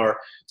 because we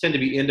tend to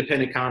be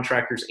independent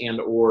contractors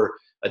and or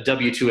a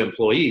W-2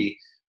 employee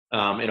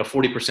in a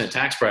 40%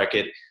 tax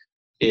bracket,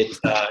 it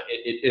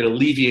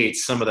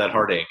alleviates some of that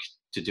heartache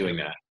to doing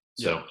that.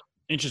 So yeah.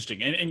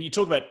 Interesting. And you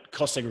talk about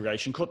cost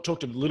segregation.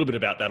 Talked a little bit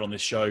about that on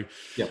this show.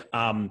 Yeah.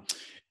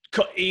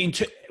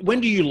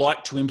 When do you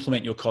like to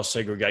implement your cost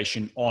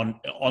segregation on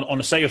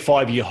say a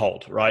 5-year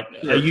hold, right?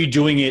 Sure. Are you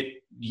doing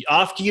it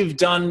after you've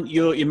done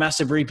your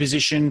massive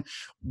reposition?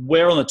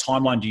 Where on the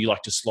timeline do you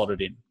like to slot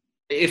it in?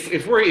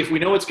 If we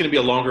know it's going to be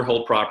a longer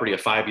hold property, a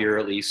 5-year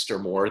at least or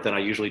more, then I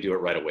usually do it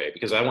right away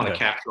because I want to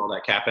capture all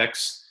that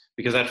CapEx,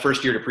 because that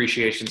first year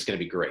depreciation is going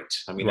to be great.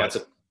 I mean, That's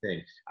a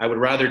thing. I would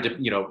rather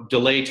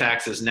delay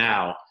taxes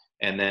now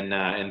and then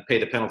and pay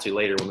the penalty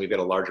later when we've got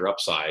a larger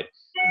upside.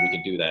 We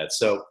can do that.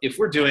 So if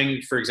we're doing,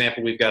 for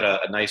example, we've got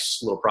a nice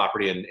little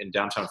property in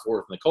downtown Fort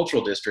Worth in the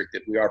cultural district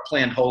that our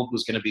planned hold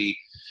was going to be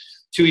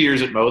 2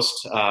 years at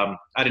most. I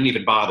didn't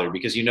even bother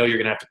because you're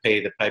going to have to pay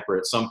the piper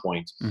at some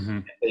point. Mm-hmm.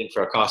 And paying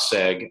for a cost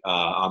seg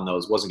on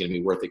those wasn't going to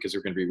be worth it because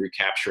we're going to be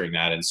recapturing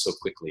that and so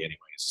quickly anyways.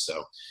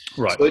 So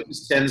it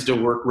just tends to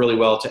work really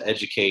well to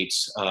educate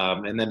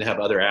and then to have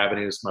other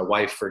avenues. My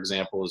wife, for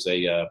example, is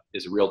a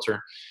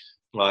realtor.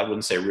 Well, I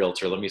wouldn't say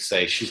realtor. Let me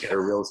say she's got a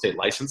real estate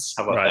license.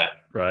 How about that?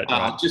 Right.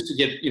 Just to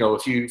get,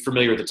 if you're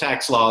familiar with the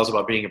tax laws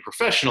about being a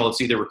professional, it's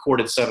either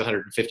recorded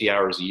 750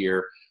 hours a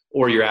year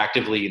or you're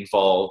actively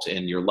involved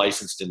and you're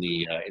licensed in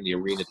the arena that you're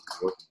working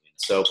in.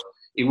 So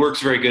it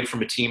works very good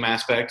from a team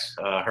aspect,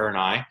 her and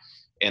I,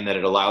 and that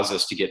it allows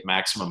us to get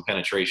maximum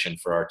penetration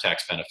for our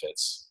tax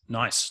benefits.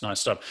 Nice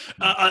stuff.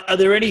 Are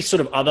there any sort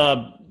of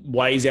other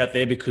ways out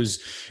there?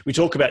 Because we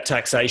talk about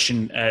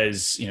taxation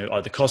as,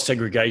 either cost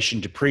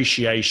segregation,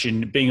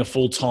 depreciation, being a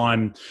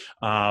full-time,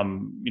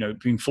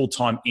 being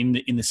full-time in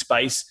the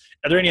space.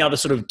 Are there any other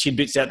sort of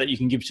tidbits out that you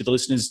can give to the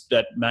listeners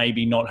that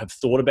maybe not have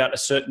thought about a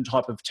certain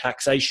type of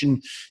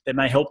taxation that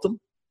may help them?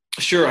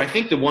 Sure. I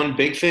think the one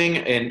big thing,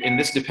 and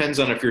this depends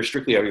on if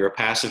you're a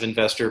passive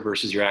investor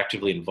versus you're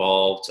actively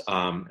involved.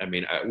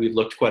 We've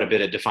looked quite a bit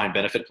at defined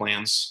benefit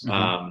plans.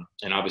 Mm-hmm.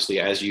 And obviously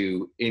as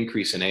you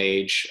increase in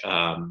age,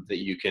 that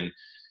you can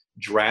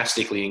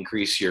drastically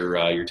increase your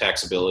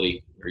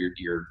taxability or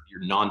your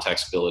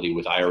non-taxability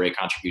with IRA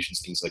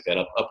contributions, things like that,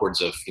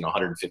 upwards of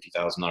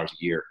 $150,000 a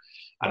year.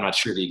 I'm not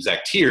sure the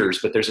exact tiers,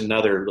 but there's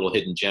another little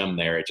hidden gem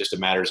there. It just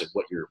matters of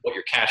what your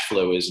cash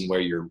flow is and where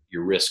your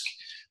risk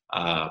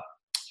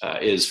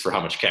is for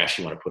how much cash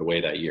you want to put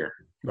away that year.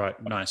 Right.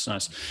 Nice.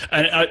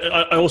 And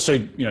I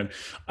also,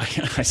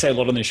 I say a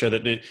lot on this show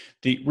that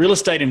the real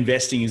estate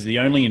investing is the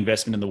only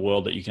investment in the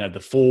world that you can have the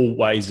four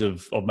ways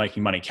of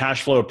making money: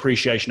 cash flow,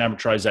 appreciation,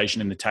 amortization,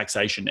 and the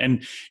taxation.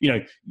 And,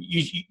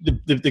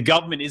 the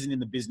government isn't in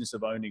the business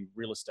of owning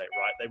real estate,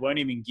 right? They won't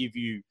even give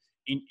you,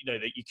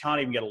 that you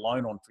can't even get a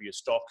loan on for your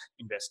stock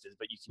investors,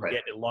 but you can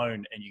get a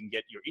loan and you can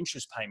get your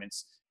interest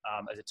payments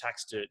as a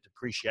tax to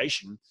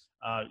depreciation.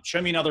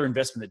 Show me another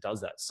investment that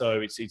does that.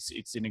 So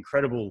it's an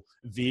incredible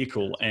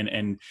vehicle,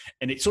 and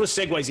it sort of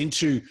segues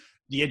into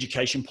the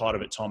education part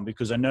of it, Tom,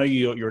 because I know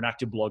you're an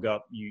active blogger.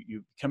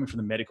 You're coming from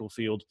the medical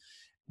field.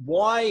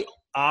 Why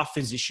are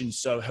physicians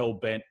so hell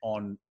bent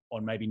on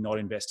maybe not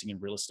investing in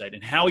real estate,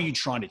 and how are you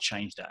trying to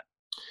change that?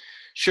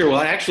 Sure. Well,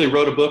 I actually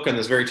wrote a book on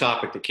this very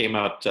topic that came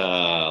out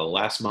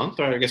last month,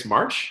 or I guess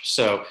March.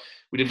 So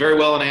we did very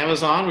well on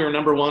Amazon. We were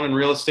number one in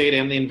real estate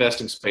and the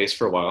investing space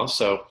for a while.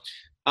 So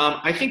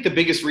I think the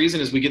biggest reason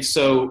is we get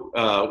so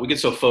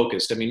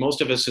focused. I mean,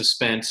 most of us have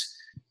spent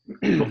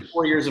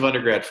 4 years of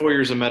undergrad, 4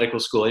 years of medical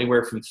school,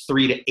 anywhere from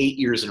 3 to 8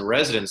 years in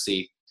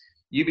residency.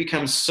 You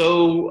become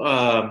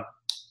so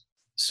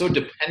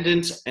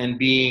dependent and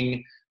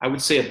being, I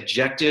would say,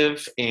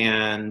 objective,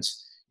 and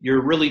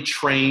you're really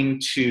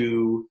trained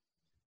to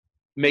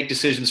make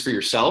decisions for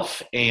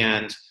yourself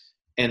and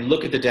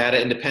look at the data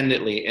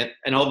independently.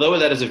 And although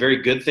that is a very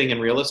good thing in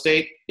real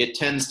estate, it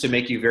tends to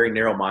make you very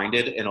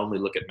narrow-minded and only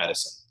look at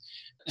medicine.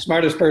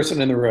 Smartest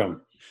person in the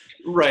room.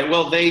 Right.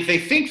 Well, they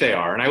think they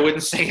are, and I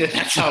wouldn't say that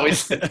that's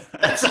always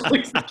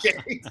the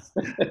case.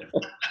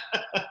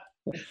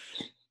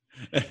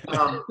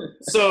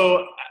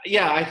 So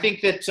yeah, I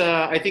think that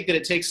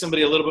it takes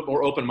somebody a little bit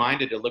more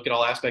open-minded to look at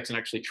all aspects and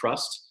actually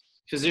trust.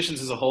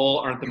 Physicians as a whole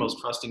aren't the most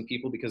trusting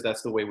people because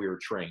that's the way we were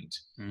trained.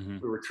 Mm-hmm.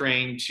 We were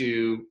trained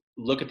to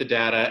look at the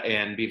data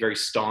and be very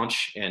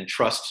staunch and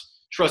trust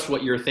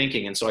what you're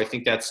thinking. And so I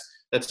think that's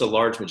the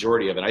large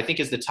majority of it. I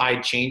think as the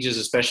tide changes,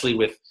 especially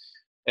with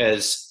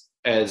as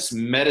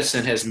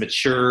medicine has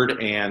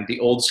matured and the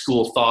old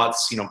school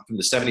thoughts, from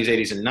the 70s,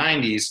 80s, and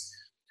 90s,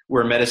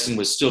 where medicine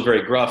was still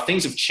very gruff,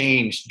 things have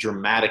changed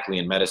dramatically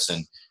in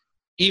medicine,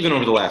 even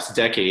over the last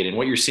decade. And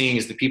what you're seeing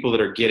is the people that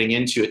are getting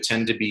into it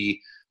tend to be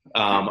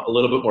a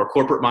little bit more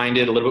corporate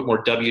minded, a little bit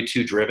more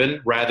W-2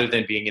 driven, rather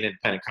than being an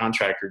independent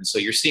contractor. And so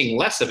you're seeing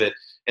less of it,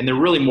 and they're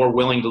really more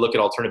willing to look at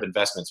alternative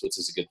investments, which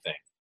is a good thing.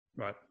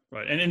 Right.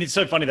 And it's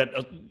so funny that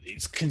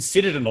it's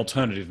considered an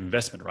alternative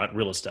investment, right?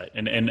 Real estate.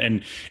 And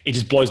it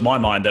just blows my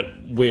mind that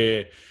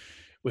we're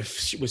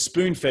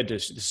spoon-fed to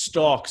the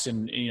stocks,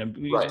 and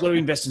we've got to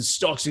invest in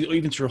stocks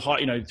even through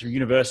through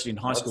university and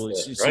high school.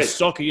 It's right.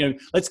 Stock.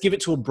 Let's give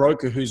it to a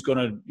broker who's going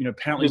to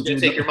apparently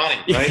take your money,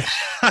 right?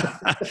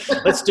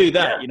 Let's do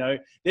that.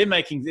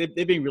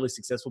 They're being really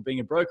successful being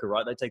a broker,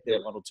 right? They take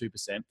their 1 or 2%.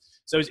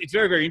 So it's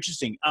very, very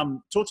interesting.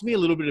 Talk to me a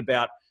little bit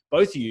about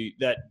both of you,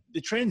 that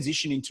the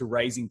transition into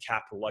raising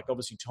capital. Like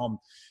obviously, Tom,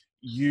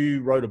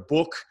 you wrote a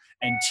book,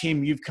 and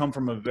Tim, you've come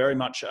from a very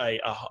much a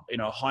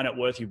high net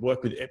worth. You've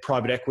worked with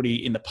private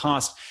equity in the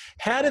past.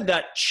 How did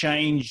that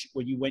change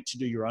when you went to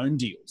do your own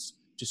deals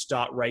to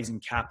start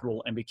raising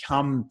capital and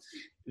become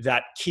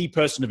that key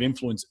person of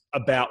influence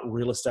about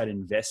real estate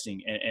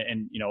investing?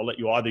 And I'll let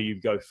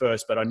you go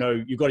first, but I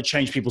know you've got to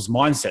change people's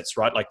mindsets,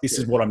 right? Like this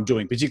is what I'm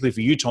doing, particularly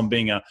for you, Tom,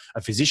 being a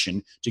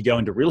physician, to go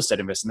into real estate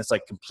investing. That's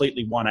like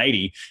completely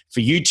 180. For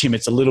you, Tim,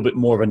 it's a little bit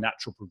more of a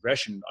natural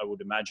progression, I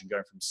would imagine,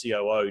 going from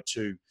COO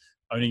to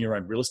owning your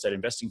own real estate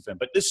investing firm.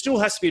 But there still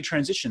has to be a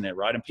transition there,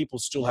 right? And people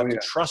still have to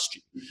trust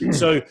you.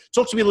 So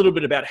talk to me a little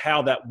bit about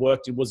how that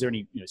worked. Was there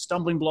any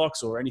stumbling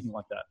blocks or anything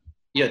like that?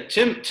 Yeah,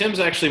 Tim's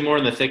actually more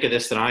in the thick of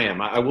this than I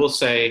am. I will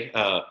say,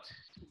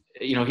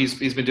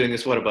 he's been doing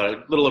this, about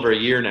a little over a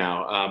year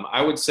now.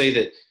 I would say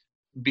that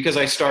because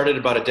I started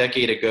about a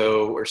decade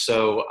ago or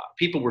so,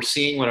 people were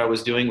seeing what I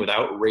was doing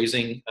without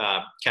raising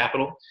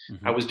capital.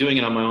 Mm-hmm. I was doing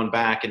it on my own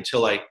back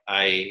until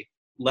I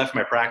left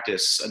my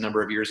practice a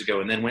number of years ago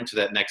and then went to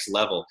that next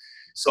level.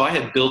 So I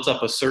had built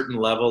up a certain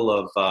level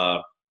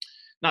of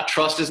not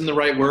trust isn't the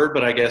right word,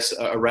 but I guess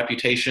a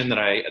reputation that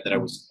I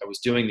was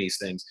doing these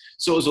things.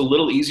 So it was a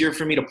little easier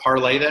for me to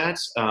parlay that.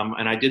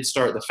 And I did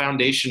start the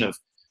foundation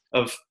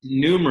of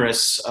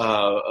numerous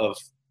of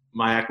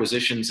my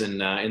acquisitions and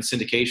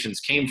syndications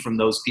came from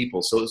those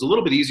people. So it was a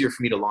little bit easier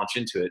for me to launch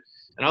into it.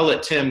 And I'll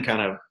let Tim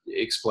kind of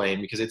explain,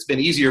 because it's been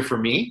easier for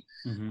me,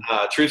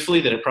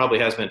 truthfully, than it probably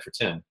has been for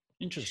Tim.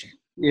 Interesting.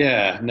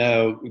 Yeah,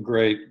 no,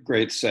 great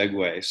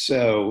segue.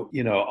 So,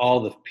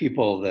 all the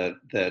people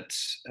that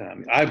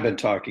I've been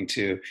talking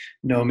to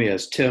know me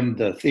as Tim,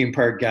 the theme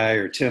park guy,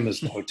 or Tim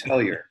as the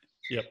hotelier.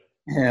 Yep.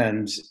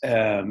 And,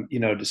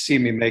 to see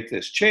me make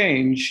this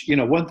change,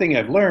 one thing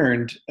I've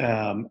learned,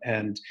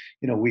 and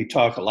we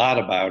talk a lot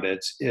about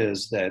it,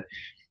 is that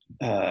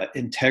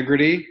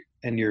integrity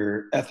and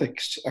your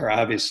ethics are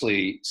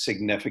obviously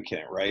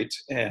significant, right?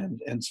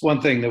 And it's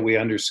one thing that we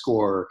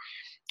underscore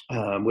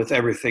with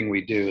everything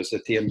we do is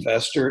that the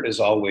investor is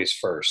always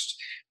first.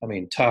 I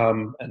mean,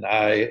 Tom and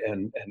I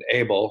and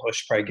Abel, I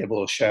should probably give a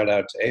little shout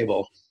out to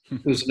Abel,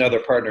 who's another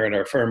partner in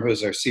our firm,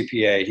 who's our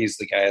CPA. He's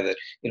the guy that,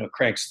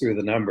 cranks through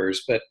the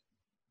numbers. But,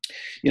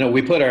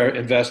 we put our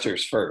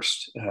investors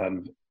first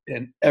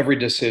in every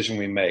decision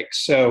we make.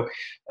 So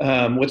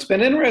what's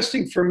been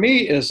interesting for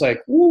me is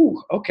like,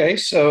 okay,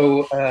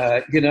 so,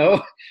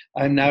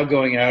 I'm now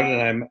going out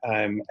and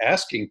I'm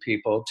asking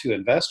people to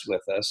invest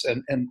with us.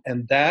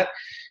 And that,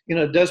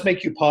 does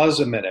make you pause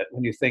a minute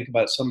when you think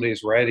about somebody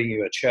who's writing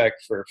you a check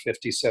for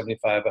 $50, $75,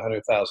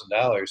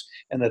 $100,000,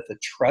 and that the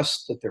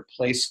trust that they're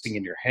placing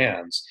in your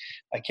hands.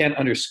 I can't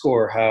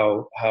underscore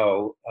how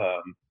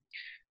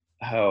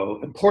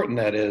important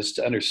that is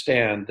to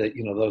understand that,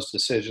 those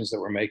decisions that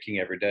we're making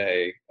every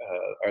day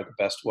are the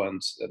best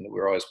ones, and that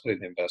we're always putting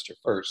the investor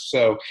first.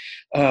 So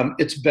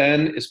it's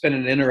been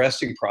an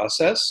interesting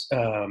process.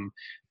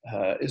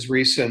 As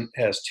recent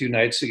as 2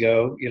 nights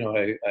ago,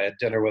 I had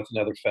dinner with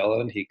another fellow,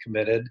 and he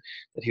committed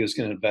that he was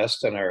going to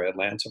invest in our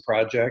Atlanta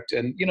project.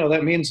 And,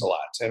 that means a lot.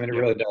 I mean, it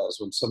really does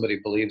when somebody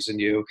believes in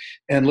you.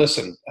 And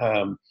listen,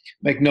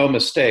 make no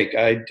mistake,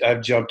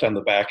 I've jumped on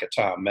the back of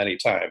Tom many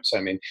times. I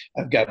mean,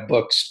 I've got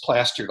books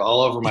plastered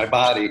all over my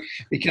body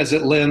because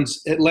it lends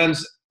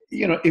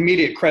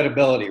immediate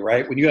credibility,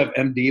 right? When you have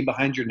MD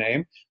behind your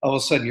name, all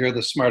of a sudden you're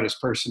the smartest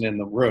person in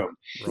the room.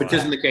 Which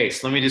isn't the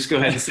case. Let me just go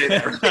ahead and say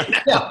that right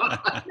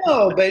now.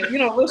 No, but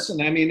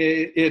listen, I mean,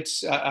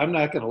 it's I'm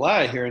not going to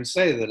lie here and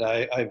say that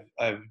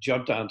I've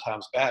jumped on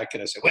Tom's back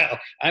and I said, well,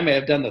 I may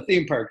have done the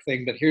theme park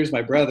thing, but here's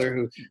my brother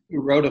who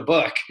wrote a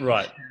book.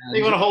 Right.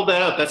 You want to hold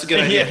that up? That's a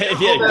good idea.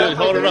 Yeah,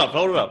 hold it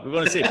up. We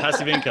want to see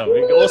passive income.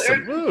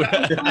 Awesome.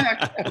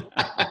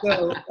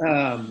 So,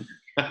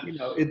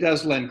 it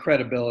does lend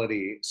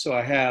credibility. So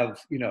I have,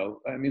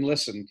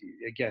 listen,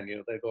 again,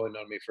 they've only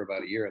known me for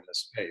about a year in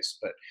this space,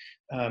 but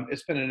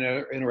it's been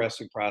an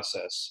interesting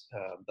process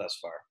thus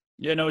far.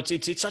 Yeah, no,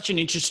 it's such an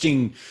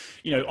interesting,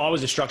 I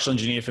was a structural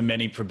engineer for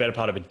a better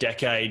part of a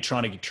decade,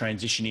 trying to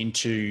transition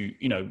into,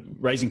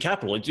 raising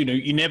capital. It's,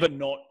 you're never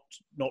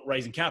not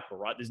raising capital,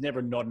 right? There's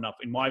never not enough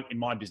in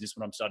my business.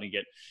 When I'm starting to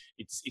get,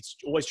 it's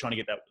always trying to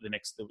get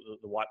the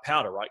white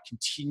powder, right?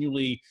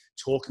 Continually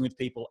talking with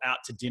people, out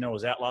to dinner. I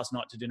was out last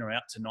night to dinner,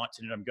 out tonight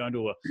to dinner. I'm going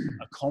to a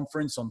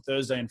conference on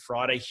Thursday and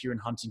Friday here in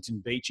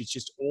Huntington Beach. It's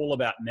just all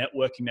about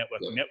networking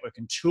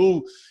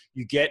until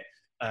you get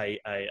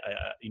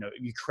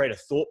you create a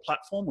thought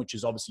platform, which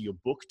is obviously your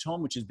book,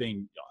 Tom, which has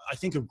been, I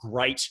think, a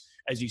great,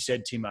 as you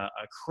said, Tim, a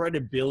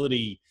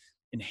credibility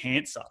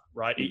enhancer,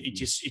 right?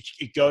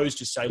 It goes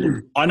to say,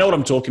 look, I know what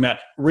I'm talking about.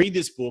 Read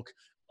this book.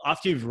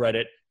 After you've read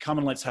it, come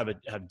and let's have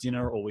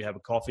dinner, or we have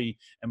a coffee,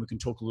 and we can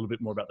talk a little bit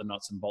more about the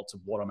nuts and bolts of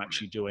what I'm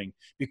actually doing.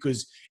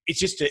 Because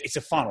it's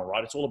a funnel,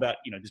 right? It's all about,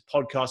 this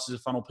podcast is a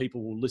funnel.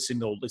 People will listen.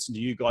 They'll listen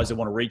to you guys. They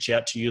want to reach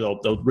out to you.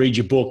 They'll read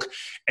your book,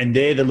 and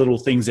they're the little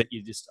things that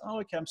you just,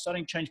 okay, I'm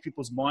starting to change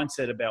people's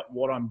mindset about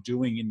what I'm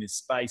doing in this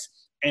space.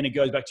 And it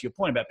goes back to your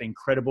point about being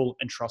credible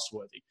and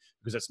trustworthy,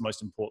 because that's the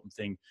most important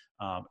thing,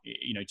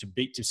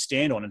 to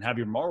stand on and have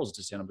your morals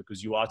to stand on,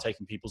 because you are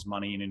taking people's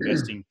money and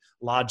investing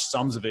large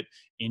sums of it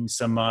in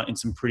some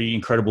pretty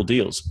incredible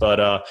deals.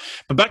 But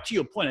back to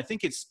your point, I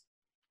think it's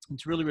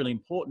really, really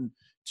important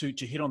to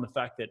hit on the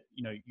fact that,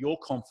 you're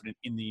confident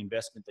in the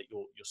investment that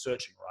you're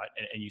searching, right?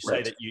 And you say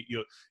right. that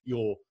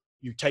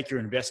you take your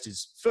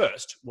investors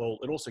first. Well,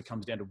 it also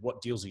comes down to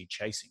what deals are you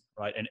chasing,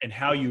 right? And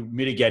how you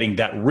mitigating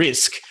that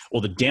risk or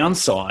the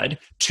downside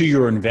to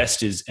your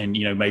investors. And,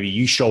 maybe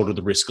you shoulder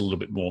the risk a little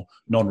bit more,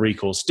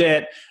 non-recourse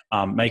debt,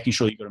 making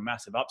sure you've got a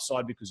massive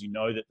upside because you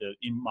know that the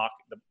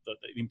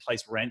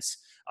in-place rents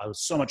are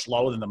so much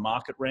lower than the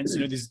market rents.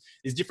 There's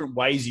different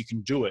ways you can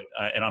do it.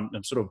 And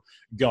I'm sort of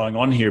going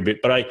on here a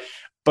bit, but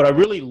I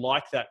really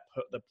like the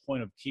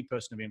point of key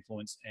person of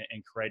influence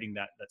and creating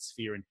that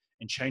sphere and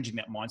changing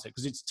that mindset,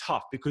 because it's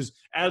tough. Because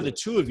out of the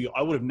two of you,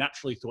 I would have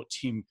naturally thought,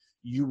 Tim,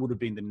 you would have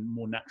been the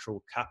more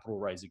natural capital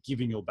raiser,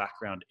 given your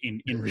background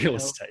in real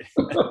estate.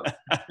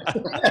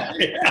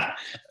 Yeah.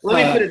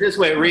 Let me put it this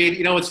way,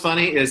 Reed. What's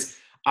funny is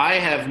I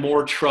have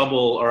more trouble,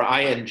 or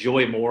I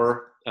enjoy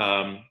more,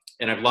 and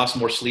I've lost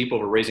more sleep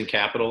over raising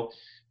capital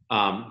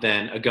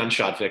than a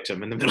gunshot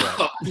victim in the middle.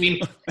 I mean,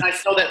 I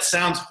know that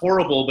sounds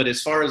horrible, but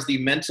as far as the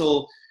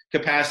mental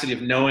capacity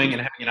of knowing and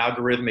having an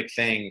algorithmic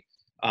thing,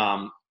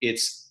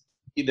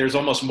 there's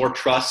almost more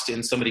trust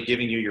in somebody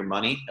giving you your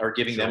money or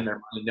giving them their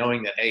money,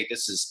 knowing that, hey,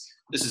 this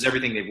is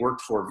everything they've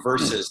worked for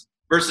versus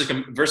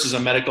a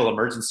medical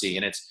emergency.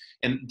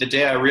 And the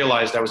day I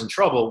realized I was in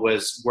trouble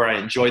was where I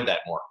enjoyed that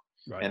more.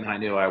 Right. And I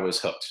knew I was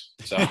hooked.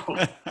 So,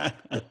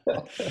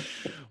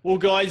 well,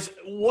 guys,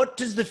 what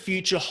does the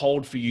future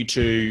hold for you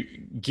two,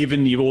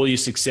 given all your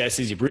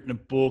successes? You've written a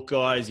book,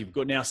 guys. You've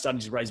got now starting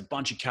to raise a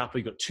bunch of capital.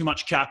 You've got too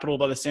much capital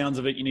by the sounds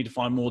of it. You need to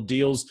find more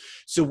deals.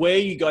 So where are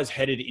you guys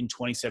headed in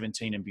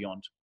 2017 and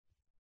beyond?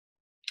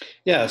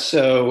 Yeah,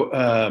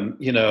 so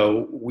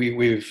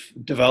we've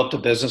developed a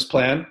business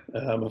plan,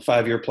 a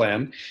 5-year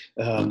plan.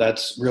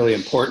 That's really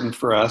important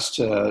for us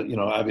to,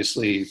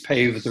 obviously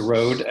pave the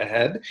road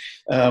ahead.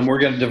 We're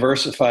going to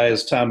diversify,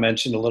 as Tom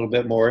mentioned, a little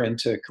bit more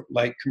into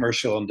light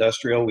commercial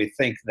industrial. We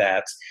think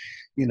that,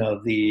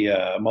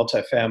 the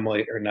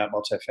multifamily, or not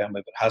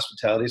multifamily, but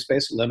hospitality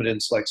space, limited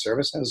and select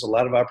service, has a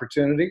lot of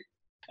opportunity.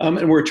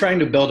 And we're trying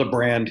to build a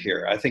brand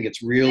here. I think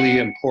it's really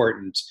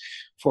important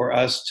for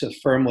us to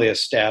firmly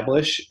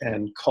establish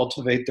and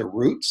cultivate the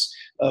roots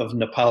of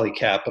Nepali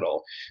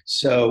Capital.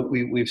 So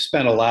we've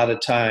spent a lot of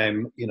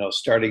time,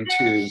 starting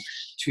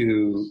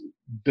to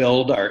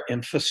build our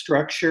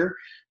infrastructure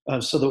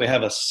so that we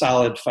have a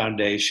solid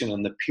foundation,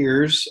 and the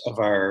piers of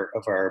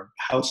our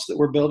house that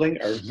we're building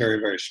are very,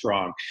 very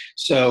strong.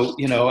 So,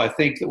 I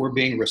think that we're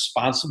being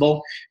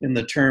responsible in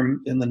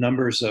the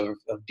numbers of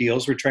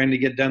deals we're trying to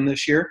get done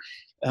this year.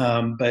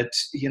 But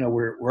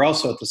we're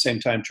also at the same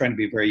time trying to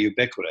be very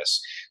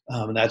ubiquitous,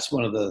 and that's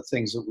one of the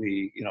things that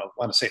we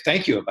want to say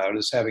thank you about,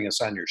 is having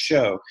us on your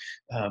show,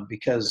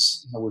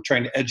 because we're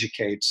trying to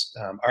educate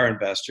our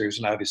investors,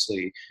 and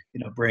obviously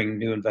bring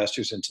new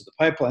investors into the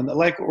pipeline that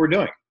like what we're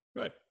doing.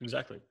 Right.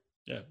 Exactly.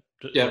 Yeah.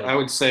 Yeah, I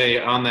would say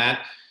on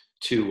that,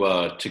 to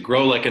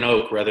grow like an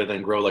oak rather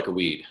than grow like a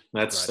weed.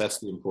 That's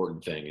the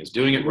important thing, is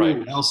doing it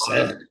right. Well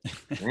said.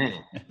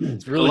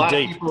 It's really a lot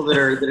deep. of people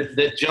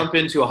that jump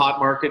into a hot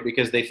market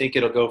because they think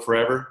it'll go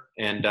forever,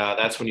 and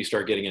that's when you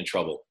start getting in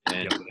trouble.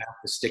 And you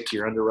have to stick to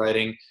your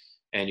underwriting,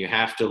 and you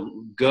have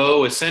to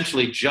go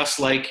essentially just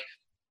like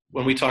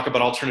when we talk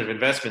about alternative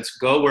investments,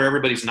 go where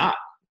everybody's not.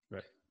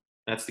 Right.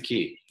 That's the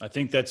key. I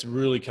think that's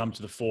really come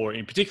to the fore,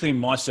 and particularly in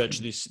my search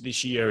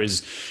this year,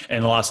 is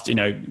in the last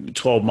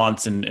 12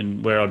 months,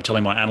 and where I'm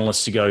telling my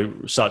analysts to go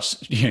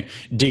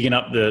digging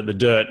up the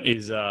dirt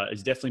is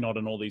definitely not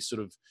in all these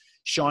sort of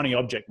shiny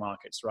object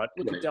markets, right?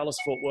 Look at Dallas,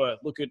 Fort Worth.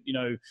 Look at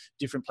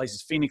different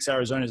places. Phoenix,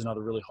 Arizona is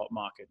another really hot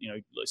market.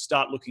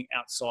 Start looking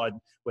outside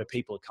where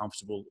people are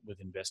comfortable with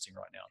investing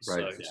right now.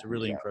 Right. So it's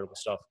really incredible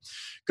stuff,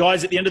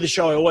 guys. At the end of the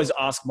show, I always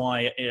ask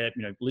my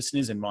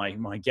listeners and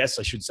my guests,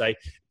 I should say,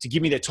 to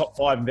give me their top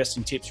 5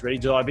 investing tips. Ready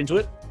to dive into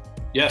it?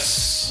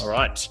 Yes. All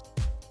right.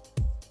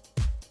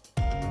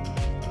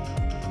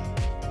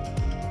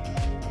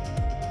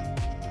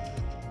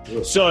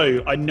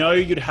 So I know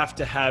you'd have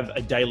to have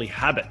a daily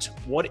habit.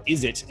 What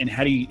is it, and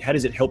how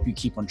does it help you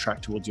keep on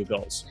track towards your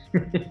goals?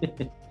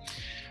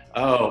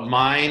 Oh,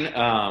 mine.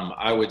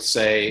 I would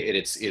say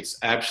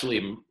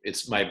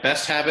it's my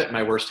best habit,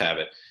 my worst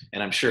habit,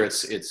 and I'm sure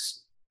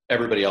it's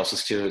everybody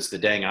else's too. It's the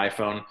dang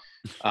iPhone.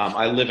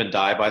 I live and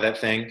die by that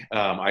thing.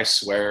 I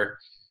swear.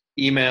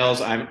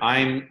 Emails.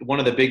 I'm one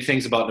of the big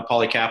things about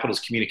Nepali Capital is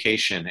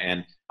communication,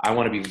 and I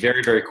want to be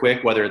very, very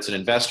quick, whether it's an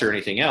investor or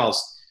anything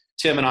else.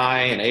 Tim and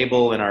I and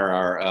Abel and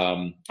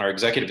our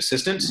executive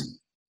assistants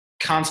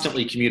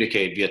constantly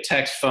communicate via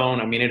text,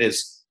 phone. I mean,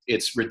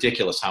 it's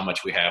ridiculous how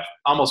much we have,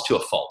 almost to a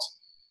fault.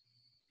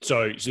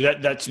 So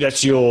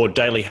that's your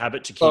daily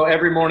habit to keep. So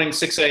every morning,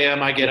 6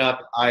 a.m., I get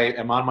up. I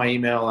am on my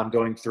email. I'm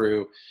going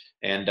through,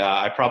 and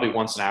I probably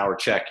once an hour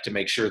check to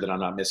make sure that I'm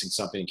not missing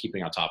something and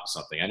keeping on top of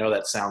something. I know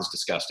that sounds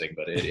disgusting,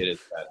 but it is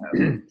that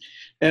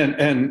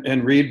habit.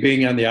 And Reed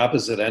being on the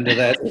opposite end of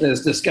that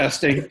is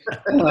disgusting.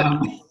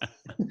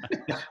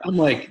 I'm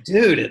like,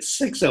 dude, it's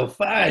 6:05.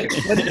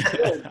 What are you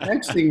doing?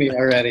 Texting me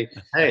already.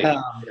 Hey,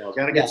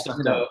 gotta get stuff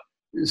done.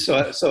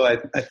 So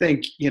I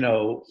think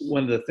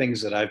one of the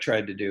things that I've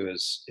tried to do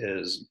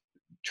is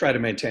try to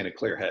maintain a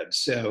clear head.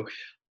 So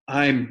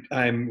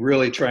I'm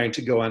really trying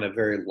to go on a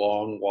very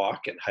long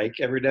walk and hike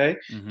every day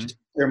to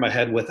clear my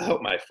head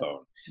without my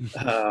phone.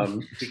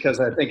 Because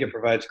I think it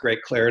provides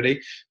great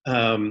clarity.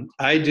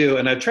 I do,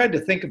 and I've tried to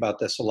think about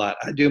this a lot.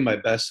 I do my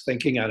best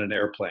thinking on an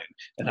airplane,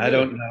 and I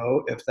don't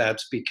know if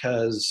that's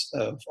because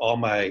of all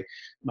my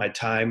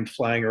time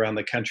flying around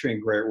the country in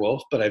Great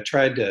Wolf, but I've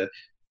tried to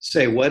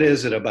say, what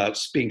is it about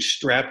being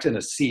strapped in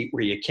a seat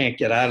where you can't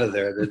get out of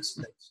there that's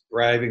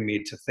driving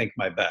me to think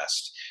my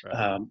best?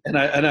 Right. And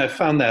I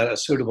found that a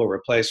suitable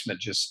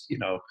replacement, just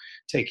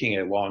taking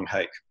a long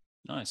hike.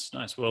 Nice.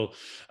 Well,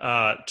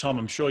 Tom,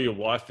 I'm sure your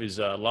wife is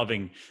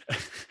loving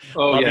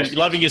yes.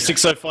 loving your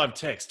 6:05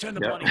 text. Turn the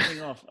bloody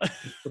thing off.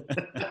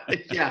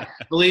 Yeah,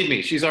 believe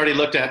me, she's already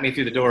looked at me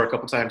through the door a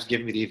couple times,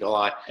 giving me the evil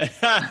eye.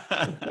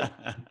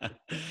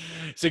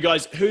 So,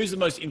 guys, who's the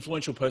most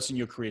influential person in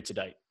your career to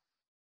date?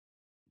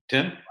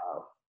 Tim?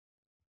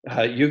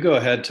 You go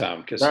ahead,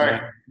 Tom.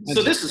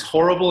 So this is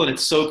horrible, and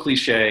it's so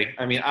cliche.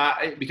 I mean,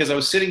 because I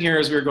was sitting here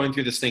as we were going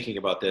through this, thinking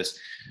about this.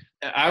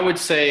 I would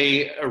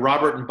say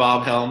Robert and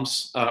Bob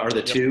Helms are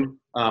the two.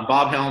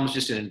 Bob Helms,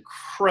 just an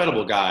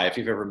incredible guy. If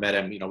you've ever met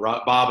him,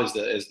 Bob is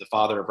the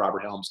father of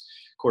Robert Helms.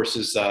 Of course,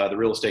 is the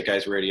Real Estate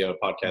Guys Radio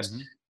podcast.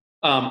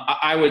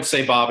 I would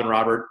say Bob and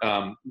Robert,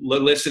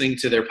 listening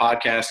to their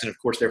podcast, and of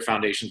course their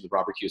foundations with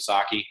Robert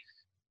Kiyosaki.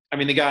 I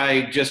mean, the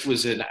guy just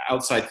was an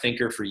outside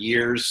thinker for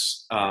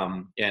years,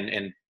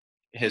 and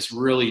has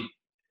really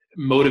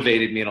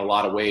motivated me in a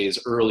lot of ways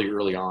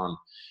early on.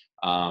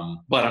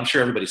 But I'm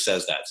sure everybody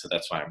says that, so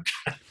that's why I'm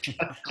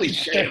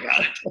cliche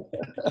about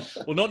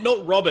it. Well,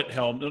 not Robert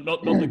Helm,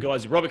 not the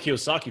guys. Robert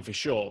Kiyosaki for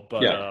sure,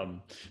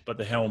 but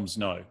the Helms,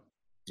 no.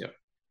 Yep.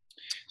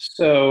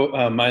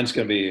 So mine's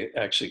going to be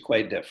actually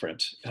quite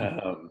different.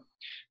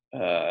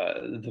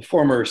 The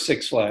former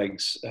Six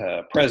Flags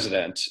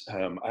president,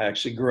 I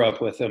actually grew up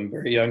with him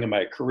very young in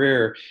my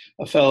career,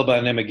 a fellow by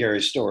the name of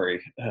Gary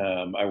Story.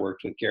 I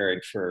worked with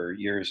Gary for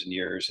years and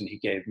years, and he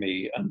gave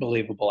me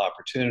unbelievable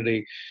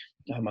opportunity.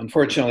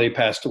 Unfortunately, he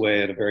passed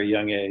away at a very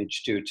young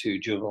age due to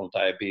juvenile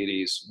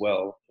diabetes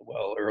well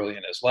early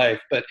in his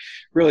life, but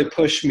really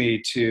pushed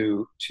me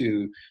to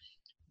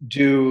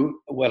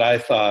do what I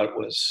thought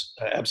was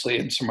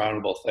absolutely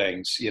insurmountable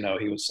things. He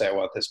would say, I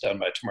want this done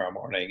by tomorrow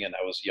morning. And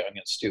I was young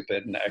and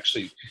stupid and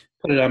actually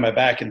put it on my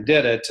back and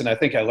did it. And I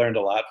think I learned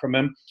a lot from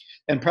him.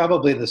 And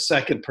probably the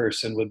second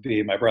person would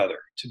be my brother,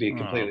 to be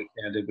completely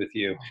candid with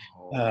you,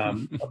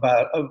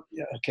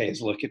 okay,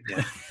 he's looking at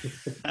me.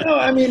 No,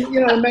 I mean,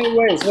 in many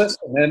ways,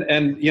 listen,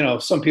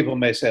 and some people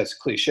may say it's a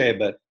cliche,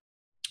 but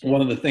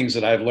one of the things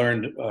that I've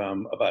learned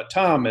about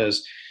Tom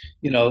is,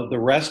 the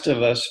rest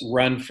of us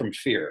run from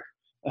fear.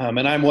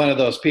 And I'm one of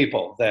those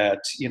people that,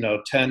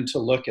 tend to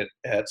look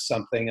at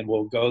something and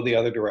will go the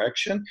other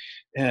direction.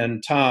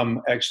 And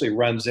Tom actually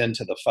runs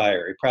into the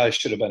fire. He probably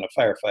should have been a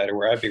firefighter,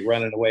 where I'd be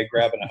running away,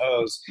 grabbing a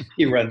hose.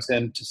 He runs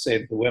in to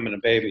save the women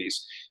and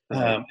babies. He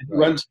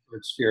runs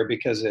towards fear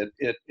because it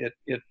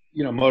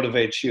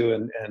motivates you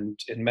and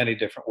in many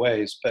different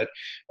ways. But,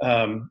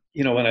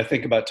 when I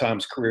think about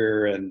Tom's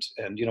career and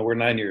we're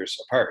 9 years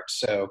apart.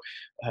 So,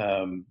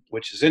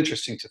 which is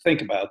interesting to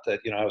think about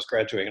that, I was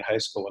graduating high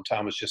school when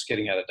Tom was just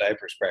getting out of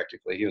diapers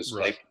practically. He was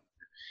right.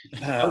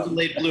 I was a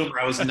late bloomer.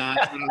 I was not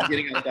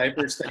getting out of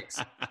diapers. Thanks.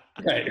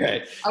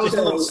 Right. I was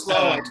a little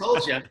slow. I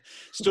told you.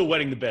 Still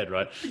wetting the bed,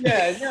 right?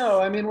 Yeah, no.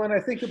 I mean, when I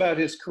think about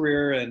his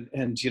career, and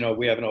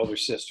we have an older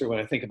sister. When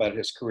I think about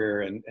his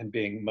career and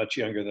being much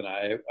younger than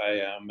I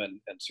am, and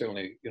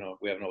certainly,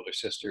 we have an older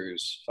sister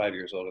who's 5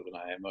 years older than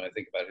I am. When I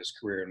think about his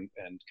career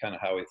and kind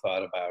of how he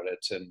thought about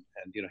it, and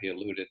he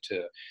alluded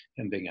to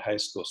him being a high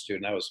school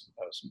student. I was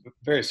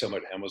very similar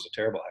to him. Was a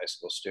terrible high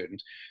school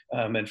student,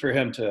 and for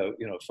him to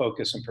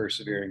focus and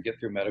persevere and get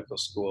through medical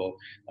school.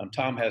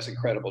 Tom has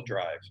incredible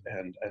drive,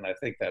 and I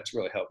think that's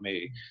really helped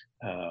me,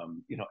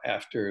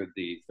 after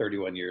the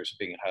 31 years of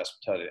being in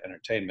hospitality and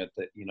entertainment,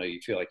 that, you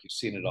feel like you've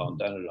seen it all and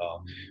done it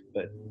all,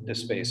 but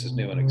this space is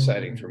new and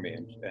exciting for me,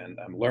 and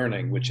I'm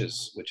learning, which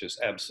is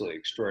absolutely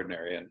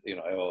extraordinary. And,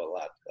 I owe a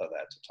lot of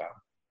that to Tom.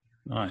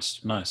 Nice.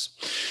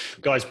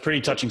 Guys,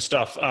 pretty touching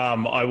stuff.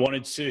 I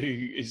wanted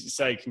to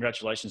say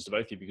congratulations to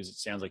both of you, because it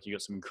sounds like you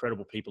got some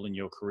incredible people in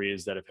your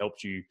careers that have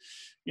helped you,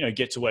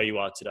 get to where you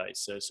are today.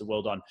 So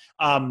well done.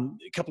 A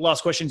couple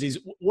last questions is,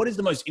 what is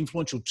the most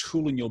influential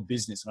tool in your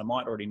business? And I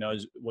might already know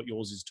what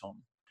yours is, Tom.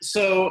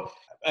 So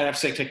I have to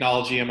say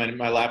technology.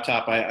 My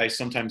laptop, I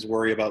sometimes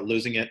worry about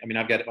losing it. I mean,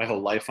 I've got my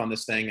whole life on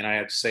this thing, and I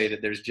have to say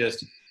that there's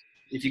just,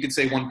 if you could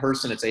say one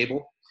person, it's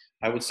Abel.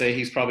 I would say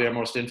he's probably our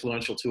most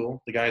influential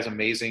tool. The guy is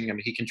amazing. I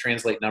mean, he can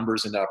translate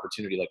numbers into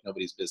opportunity like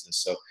nobody's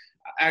business. So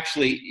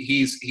actually,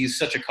 he's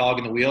such a cog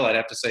in the wheel. I'd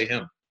have to say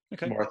him.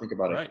 Okay. The more I think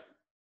about it.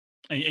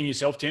 And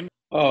yourself, Tim?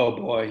 Oh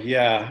boy,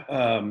 yeah.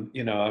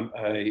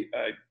 I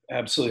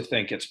absolutely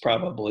think it's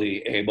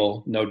probably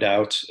Abel, no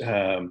doubt.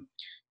 And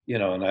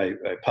I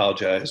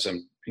apologize.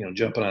 I'm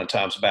jumping on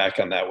Tom's back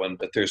on that one,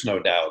 but there's no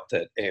doubt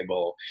that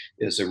Abel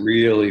is a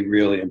really,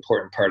 really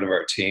important part of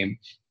our team.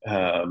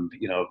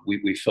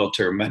 We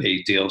filter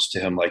many deals to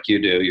him like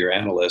you do, your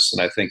analysts.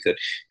 And I think that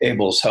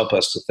Abel's help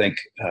us to think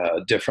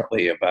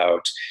differently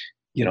about,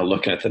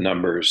 looking at the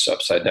numbers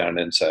upside down,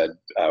 inside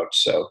out.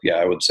 So yeah,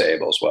 I would say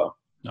Abel as well.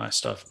 Nice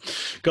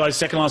stuff. Guys,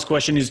 second last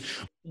question is,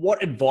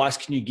 what advice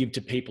can you give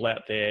to people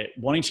out there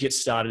wanting to get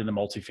started in the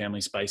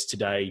multifamily space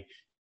today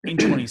in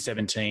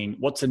 2017?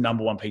 What's the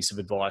number one piece of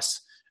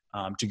advice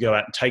to go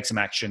out and take some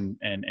action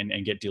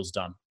and get deals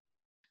done?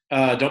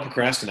 Don't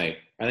procrastinate.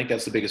 I think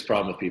that's the biggest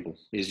problem with people,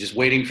 is just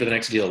waiting for the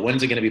next deal.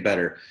 When's it going to be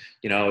better?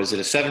 Is it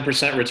a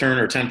 7% return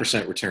or a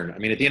 10% return? I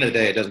mean, at the end of the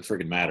day, it doesn't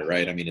friggin' matter,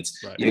 right? I mean,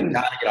 it's right. You've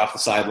got to get off the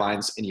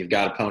sidelines and you've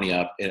got to pony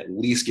up and at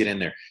least get in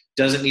there.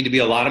 Doesn't need to be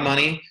a lot of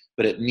money,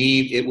 but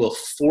it will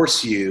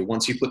force you,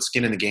 once you put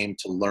skin in the game,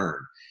 to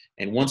learn.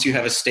 And once you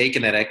have a stake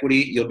in that equity,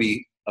 you'll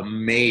be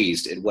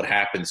amazed at what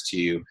happens to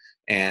you,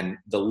 and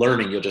the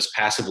learning you'll just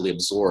passively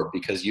absorb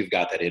because you've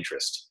got that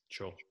interest.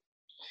 Sure.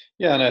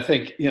 Yeah, and I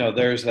think,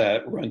 there's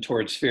that run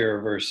towards fear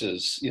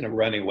versus,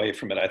 running away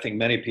from it. I think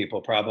many people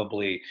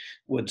probably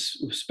would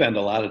spend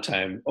a lot of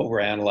time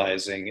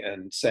overanalyzing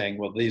and saying,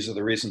 well, these are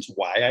the reasons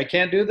why I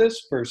can't do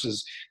this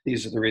versus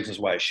these are the reasons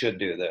why I should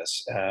do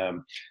this.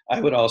 I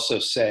would also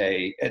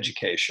say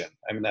education.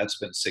 I mean, that's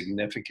been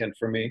significant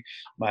for me.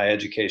 My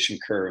education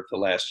curve the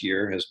last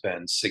year has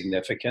been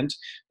significant.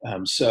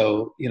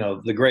 So,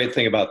 the great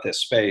thing about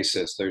this space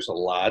is there's a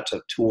lot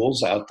of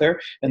tools out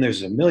there and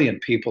there's a million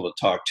people to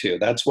talk to.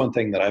 That's one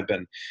thing that I've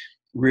been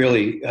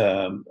really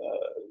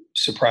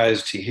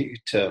surprised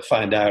to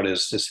find out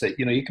is just that,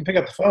 you can pick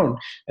up the phone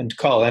and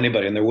call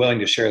anybody and they're willing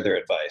to share their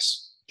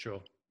advice. Sure.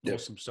 Yep.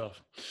 Awesome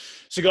stuff.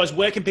 So, guys,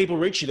 where can people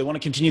reach you? They want to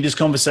continue this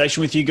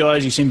conversation with you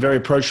guys. You seem very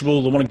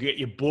approachable. They want to get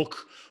your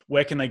book.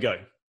 Where can they go?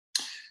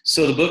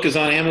 So the book is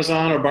on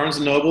Amazon or Barnes &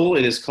 Noble.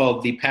 It is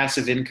called The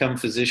Passive Income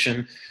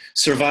Physician,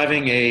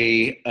 Surviving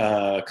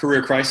a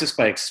Career Crisis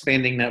by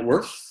Expanding Net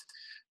Worth.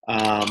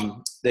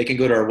 They can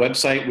go to our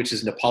website, which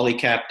is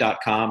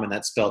napolicap.com, and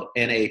that's spelled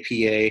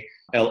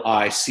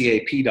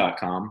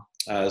NAPALICAP.com,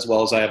 as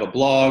well as I have a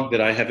blog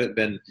that I haven't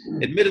been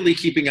admittedly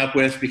keeping up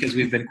with because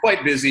we've been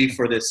quite busy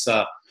for this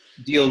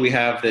deal we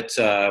have that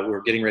we're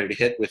getting ready to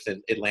hit with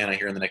Atlanta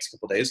here in the next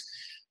couple of days.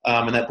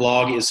 And that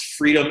blog is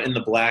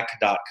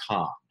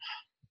freedomintheblack.com.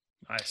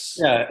 Nice.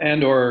 Yeah,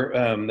 and or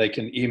they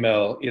can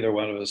email either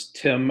one of us,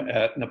 Tim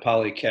at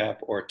Napolicap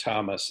or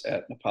Thomas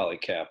at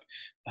Napolicap.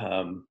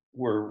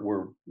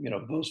 We're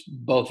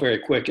both very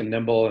quick and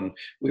nimble, and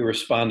we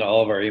respond to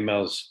all of our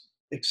emails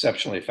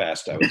exceptionally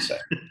fast, I would say.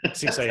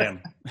 6 a.m.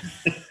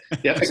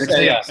 Yep, 6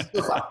 a.m.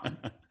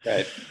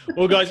 Right.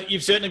 Well, guys,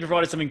 you've certainly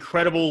provided some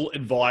incredible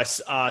advice.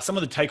 Some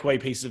of the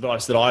takeaway pieces of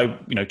advice that I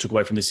took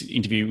away from this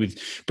interview with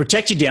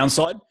protect your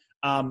downside.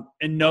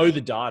 And know the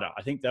data.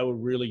 I think they were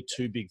really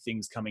two big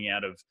things coming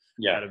out of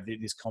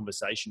this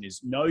conversation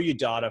is know your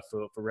data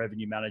for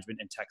revenue management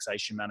and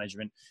taxation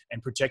management,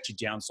 and protect your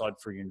downside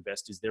for your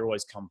investors. They're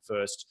always come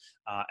first.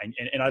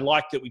 And I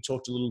like that we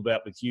talked a little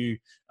about with you,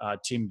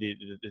 Tim, the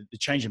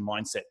change in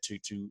mindset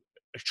to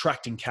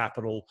attracting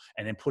capital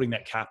and then putting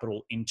that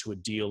capital into a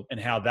deal, and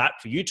how that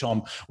for you,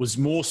 Tom, was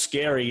more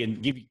scary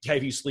and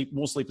gave you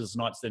more sleepless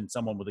nights than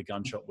someone with a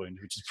gunshot wound,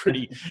 which is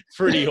pretty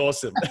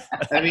awesome.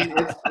 I mean,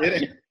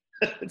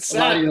 A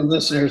lot of your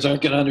listeners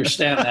aren't going to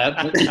understand that,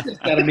 but you just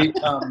got to meet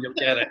Tom, you'll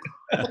get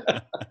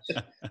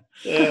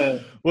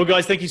it. Well,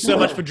 guys, thank you so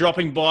much for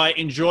dropping by.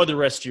 Enjoy the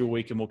rest of your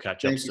week, and we'll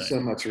catch up Thank soon. you so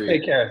much, Reed.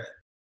 Take care.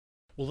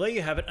 Well, there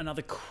you have it.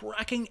 Another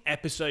cracking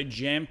episode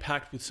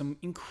jam-packed with some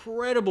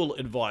incredible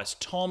advice.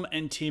 Tom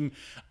and Tim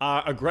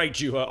are a great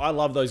duo. I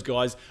love those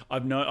guys.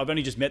 I've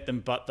only just met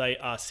them, but they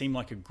seem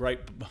like a great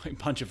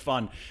bunch of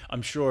fun.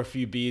 I'm sure a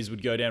few beers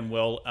would go down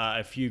well,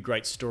 a few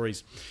great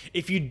stories.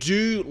 If you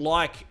do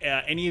like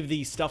any of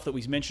the stuff that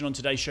we mentioned on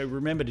today's show,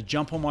 remember to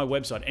jump on my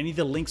website. Any of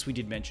the links we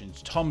did mention,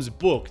 Tom's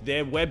book,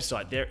 their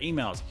website, their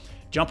emails,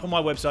 jump on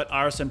my website,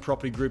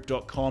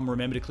 rsnpropertygroup.com.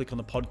 Remember to click on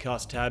the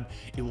podcast tab.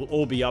 It will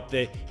all be up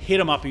there. Hit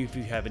them up if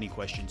you have any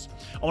questions.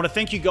 I want to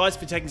thank you guys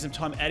for taking some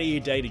time out of your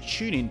day to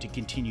tune in to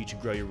continue to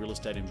grow your real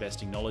estate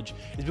investing knowledge.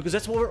 It's because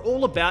that's what we're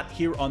all about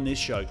here on this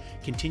show,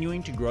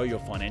 continuing to grow your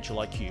financial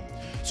IQ.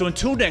 So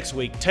until next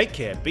week, take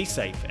care, be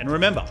safe, and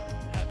remember,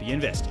 happy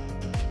investing.